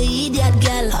cuss like a idiot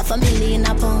girl.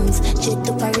 £500,000 pounds. Jet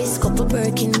to Paris, couple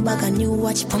Birkin bag, a new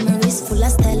watch for my wrist. Full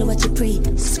of style, watch it pre.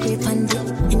 Scrape and dip.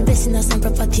 Invest in some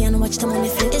property and watch the money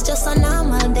flip. It's just a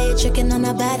normal day, tricking on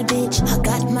a bad bitch. I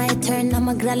got my turn,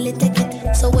 I'ma gladly take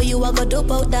it. So what you a go do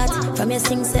about that? From your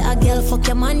sing say a girl fuck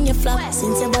your man, you flop.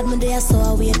 Since you bad me there, so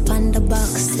I wait pan the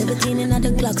box. 17 in the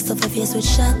Glock, stuff your face with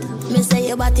shot. Me say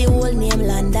your body whole name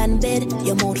land and bed.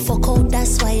 Your mouth fuck out,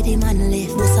 that's why the man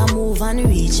left. Boss a move and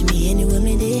reach me anywhere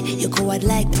me day. You coward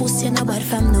like pussy, no bad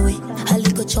from no way. A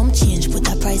little chump change, put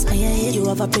a price on your head. You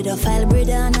have a pedophile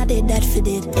brother and I did that for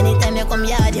it. Anytime you come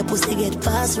yard, your pussy get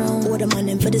passed round. Order man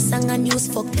them for the song and use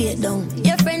fuck pay down.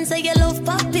 Your friends say you love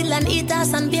pop pill and eat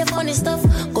ass and be funny stuff.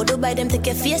 Go to buy them, take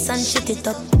your face and shit it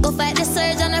up. Go fight the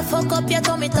surgeon and fuck up your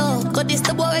tummy talk. Cause this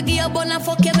the boy we give you bun and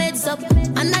fuck your meds up.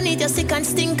 And I need you sick and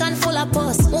stink and full of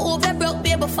pus. Move over broke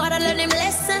baby father learn him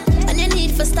lesson. And you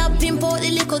need for stop pimp out the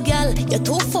little girl. You're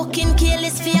too fucking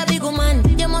careless for a big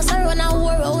woman. You must run a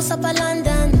war house up a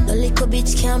London. The little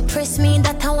bitch can't press me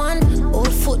that I want.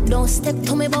 Old foot don't step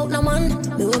to me about no man.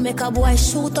 Me will make a boy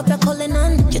shoot up your calling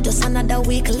on. You're just another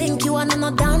weak link, you are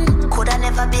not done. Coulda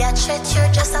never be a threat,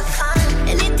 you're just a fan.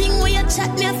 Anything where you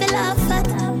chat me I feel laugh at.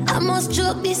 I must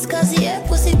joke this cause yeah,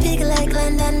 pussy big like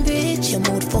London Bridge. Your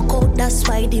mouth fuck out, that's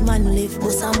why the man live.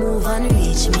 Boss a move and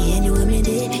reach me anywhere me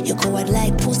day. You coward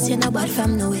like pussy, no bad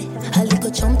from no way. A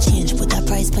little chump change, put a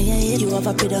price on your head. You have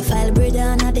a pedophile brother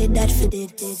and I did that for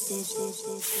it.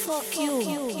 Fuck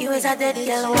you. You was a dead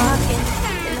girl walking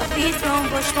in a beat room,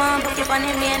 push one, book you on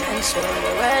the main and show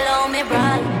the world how me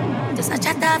brawl. Just a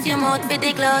chat off your mouth with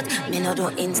the clout. Me no do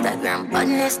Instagram, but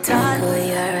this talk. Oh,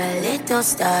 you're a little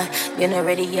star. You're not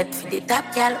ready yet for the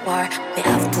top girl war. Me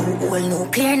have 2 old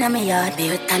nuclear in my yard. Me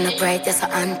with turn up bright, just a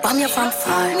hand bomb you from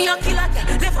far. Me a killer girl,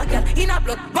 left a girl in a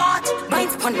blood bath.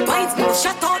 Binds pon binds, move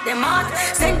shut out them heart.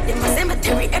 Send them a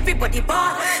cemetery, everybody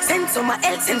bar. Send some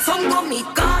else and some go me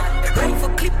God. Rifle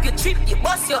clip, you trip, you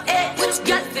bust your head. Which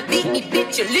girl fi beat me,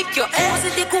 bitch, you lick your head. Was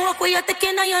it the coke where you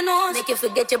taking on your nose? Make you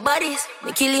forget your bodies.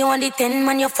 Me kill you on the 10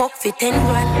 man, you fuck for 10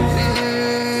 grand.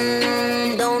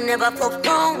 Don't never fuck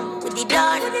down with the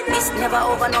dad. This never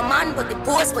over no man, but the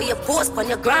post where you post on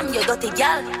your gram, you dirty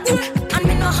gal. And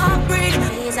me no heartbreak,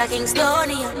 he's a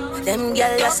Kingstonian. Them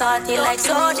gal you salty like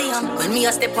sodium. When me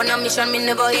a step on a mission, me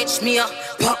never itch me up.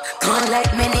 Popcorn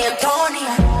like many a Tony.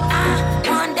 I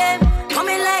want them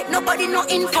coming like nobody no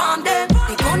inform them.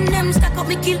 Me gun them stack up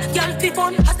me kill, y'all fi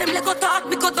fun. As them let go talk,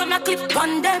 me cut on a clip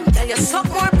on them. Tell you suck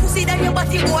more pussy than your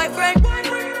body boyfriend.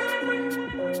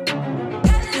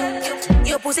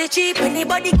 Your pussy cheap,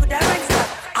 anybody coulda run stop.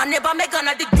 I never make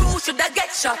another do, shoulda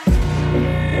get shot.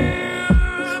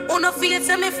 On a field,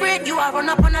 say me afraid you are run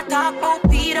up on a talk about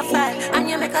pedophile. And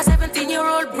you make a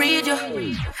 17-year-old breed you.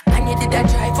 And you did that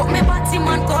try, fuck me body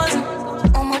man cousin.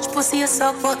 How much pussy you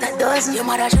suck about a dozen? Your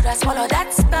mother shoulda swallow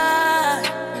that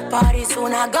spell. Party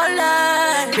soon I go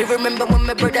learn. Me remember when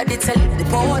my brother did sell the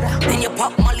powder. Then you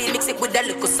pop Molly, mix it with a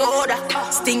little soda.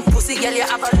 Stink pussy, girl, you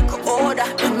have a little order.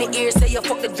 And me ear say you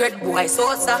fuck the dread boy,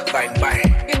 Sosa. Bang, bang.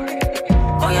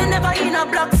 Oh you never in a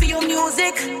block for your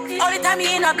music. All the time you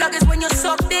in a block is when you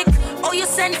suck dick. Oh, you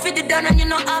send for the done and you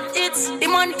not have it. The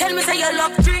man tell me say you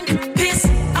love drink, piss.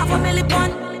 Half a belly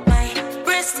pon my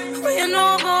wrist. Where you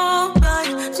know about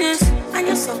this and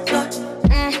you so clutch.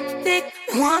 Dick,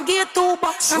 you want to get 2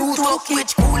 bucks and 2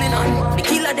 kids cooling on. The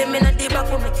killer them in a day back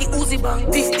from make the Uzi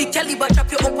bang. 50 caliber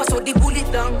chop you up so the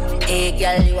bullet down. Hey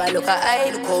girl, you a look at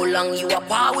eye, look how long you a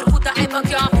power with put a hype and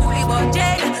can't fully. But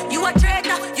Jada, you a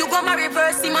traitor. You go my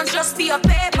reverse demons just for your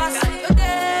papers. You're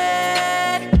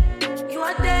dead. You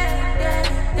are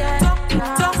dead.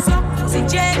 Talk. See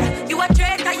Jada, you a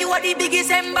traitor. You are the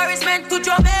biggest embarrassment to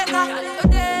Jamaica.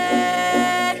 You're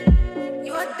dead.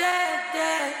 You are dead.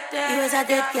 You was a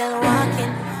dead girl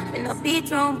walking. Me no beat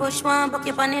round bush one, buck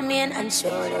you on the main and show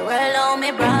the world how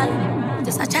me brawl.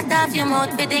 Just a chat off your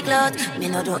mouth for the clout. Me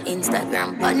no do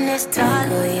Instagram, but this tall.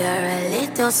 Oh, you're a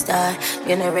little star.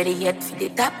 You're not ready yet for the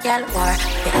top girl war.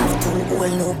 You have 2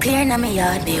 old nuclear in my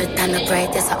yard. Be your turn up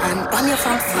right, there's a hand bomb you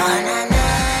from far.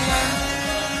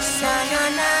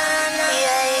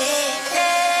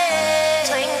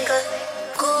 Twinkle,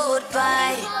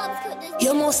 goodbye.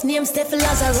 Your most name Stefflon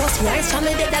Lazarus. Rise from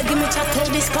me dead that give me chat till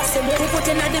this possible. Who put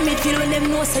in at the midfield when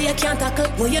them know so you can't tackle.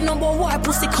 Well, you number war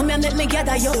pussy come here make me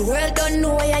gather you. The world don't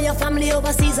know why your family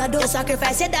overseas are do. You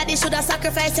sacrifice your daddy should have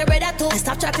sacrificed your brother too.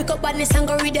 Stop trying to pick up badness and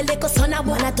go read the little son of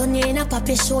one. I turn you in a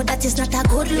puppy show that is not a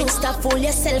good look. Stop fool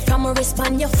yourself from a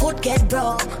respond your foot get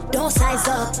broke. Don't size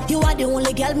up. You are the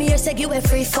only girl me here say give a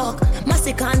free fuck.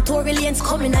 Massacre and tour aliens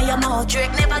coming out your mouth. Drake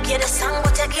never get a song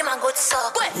but you give him a good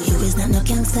suck. You is not no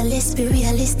gangster, let's be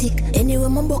realistic. Anyway,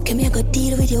 my book, me I go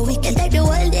deal with your wicked. You take the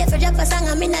whole day for drop a song,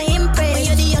 I'm in a impress. When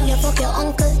you're the young, you fuck your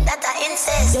uncle, that a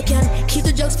incest. You can keep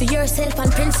the drugs for yourself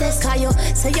and princess. Cause you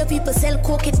say your people sell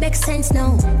coke, it makes sense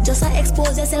now. Just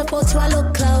expose yourself out to a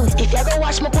look cloud. If you ever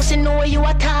watch my pussy, know what you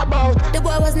are talk about. The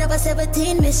boy was never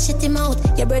 17, miss shit him out.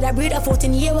 Your brother breed a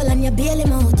 14-year-old and you bail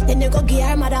him out. Then you go get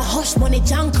her mother hush money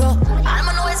jankro. All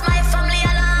I know is my family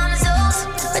alarms out.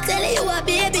 I tell you a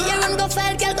baby, you run go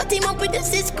file, girl, got him up with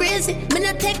this is crazy. Me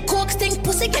not take coke, stink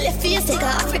pussy, girl, your face. Take a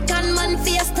African man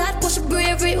face, start push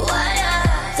bravery, wire.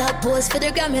 Top pose for the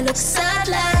gram, you look sad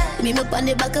like. Me up on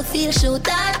the back of field, shoot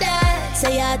out there.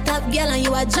 Say you're a top girl and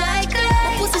you a dry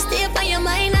girl. Pussy stay up on your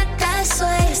mind, not that's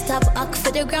why. Stop act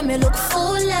for the gram, you look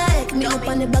full like. Me up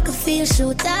on the back of field,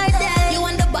 shoot out there. You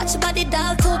want the batch body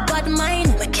doll, too bad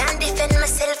mind. Me can't defend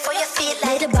myself for your feel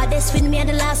like. The baddest with me and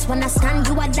the last one I stand.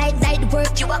 You a died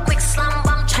work, you a quick slam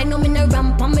bam. Try no me no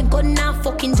ramp, and me gun now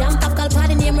fucking jump. I've got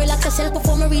party name, relax yourself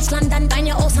before me reach London. Find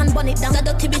your house and burn it down. That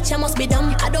dirty bitch, I must be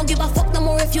dumb. I don't give a fuck no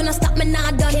more if you not stop me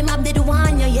now done. Came up did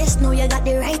one, yeah, yes, no, you got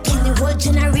the right one. The whole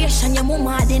generation, your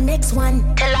mama the next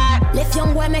one. Tell her, left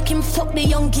young boy make him fuck the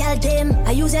young girl them.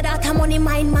 I use it out money,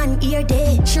 mind man, ear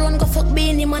day. She run go fuck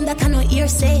Beanie man that I no ear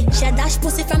say. She a dash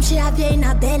pussy from she have you in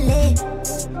her belly.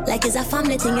 Like it's a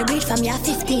family thing, you reach from your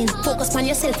 15. Focus on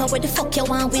yourself and what the fuck you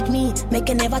want with me. Make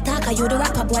you never talk, are you the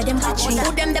rapper boy, them battery.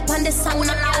 Put them up on the song,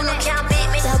 no, can't beat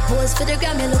me. That pose for the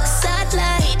gram, you look sad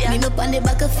like. Me up on the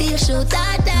back of field, shoot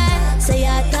out there. Say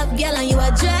you're a top girl and you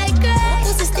a dry girl.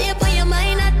 Pussy stay up on your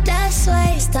mind, not that's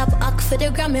why. Stop act for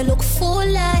the gram, you look full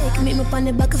like. Me up on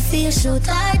the back of field, shoot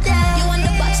out there. You want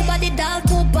the box body doll,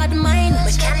 too bad mind.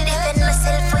 But can't defend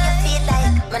myself for you feel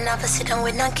like. Man never sit down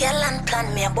with no girl and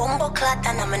plan me a bumbo clot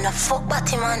and I'm in a fuck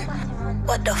batty man.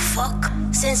 What the fuck?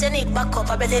 Since you need backup,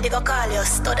 I bet they go call you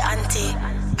stud auntie.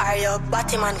 Or your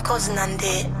Batman cousin and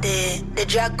the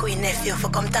drag queen nephew for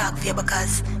come talk for you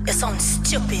because you sound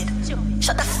stupid.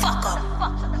 Shut the fuck up.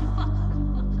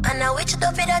 And now which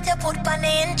dopey that you put on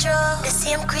the intro? The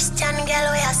same Christian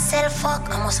girl where you sell fuck.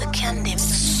 I must have canned him.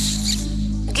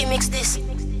 Gimmicks this.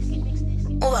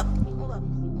 Move up.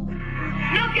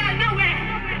 No girl nowhere.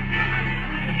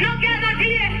 No girl not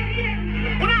here.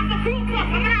 We have to group up.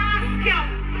 I'm gonna ask you.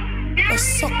 Oh,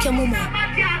 suck your mama.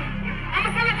 I'm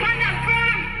a son of that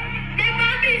firm. They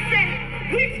mommy say,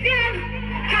 which girl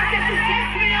can get to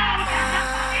test me out?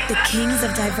 The kings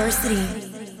of diversity.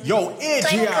 Yo,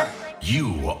 AGR.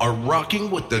 You are rocking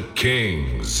with the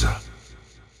kings.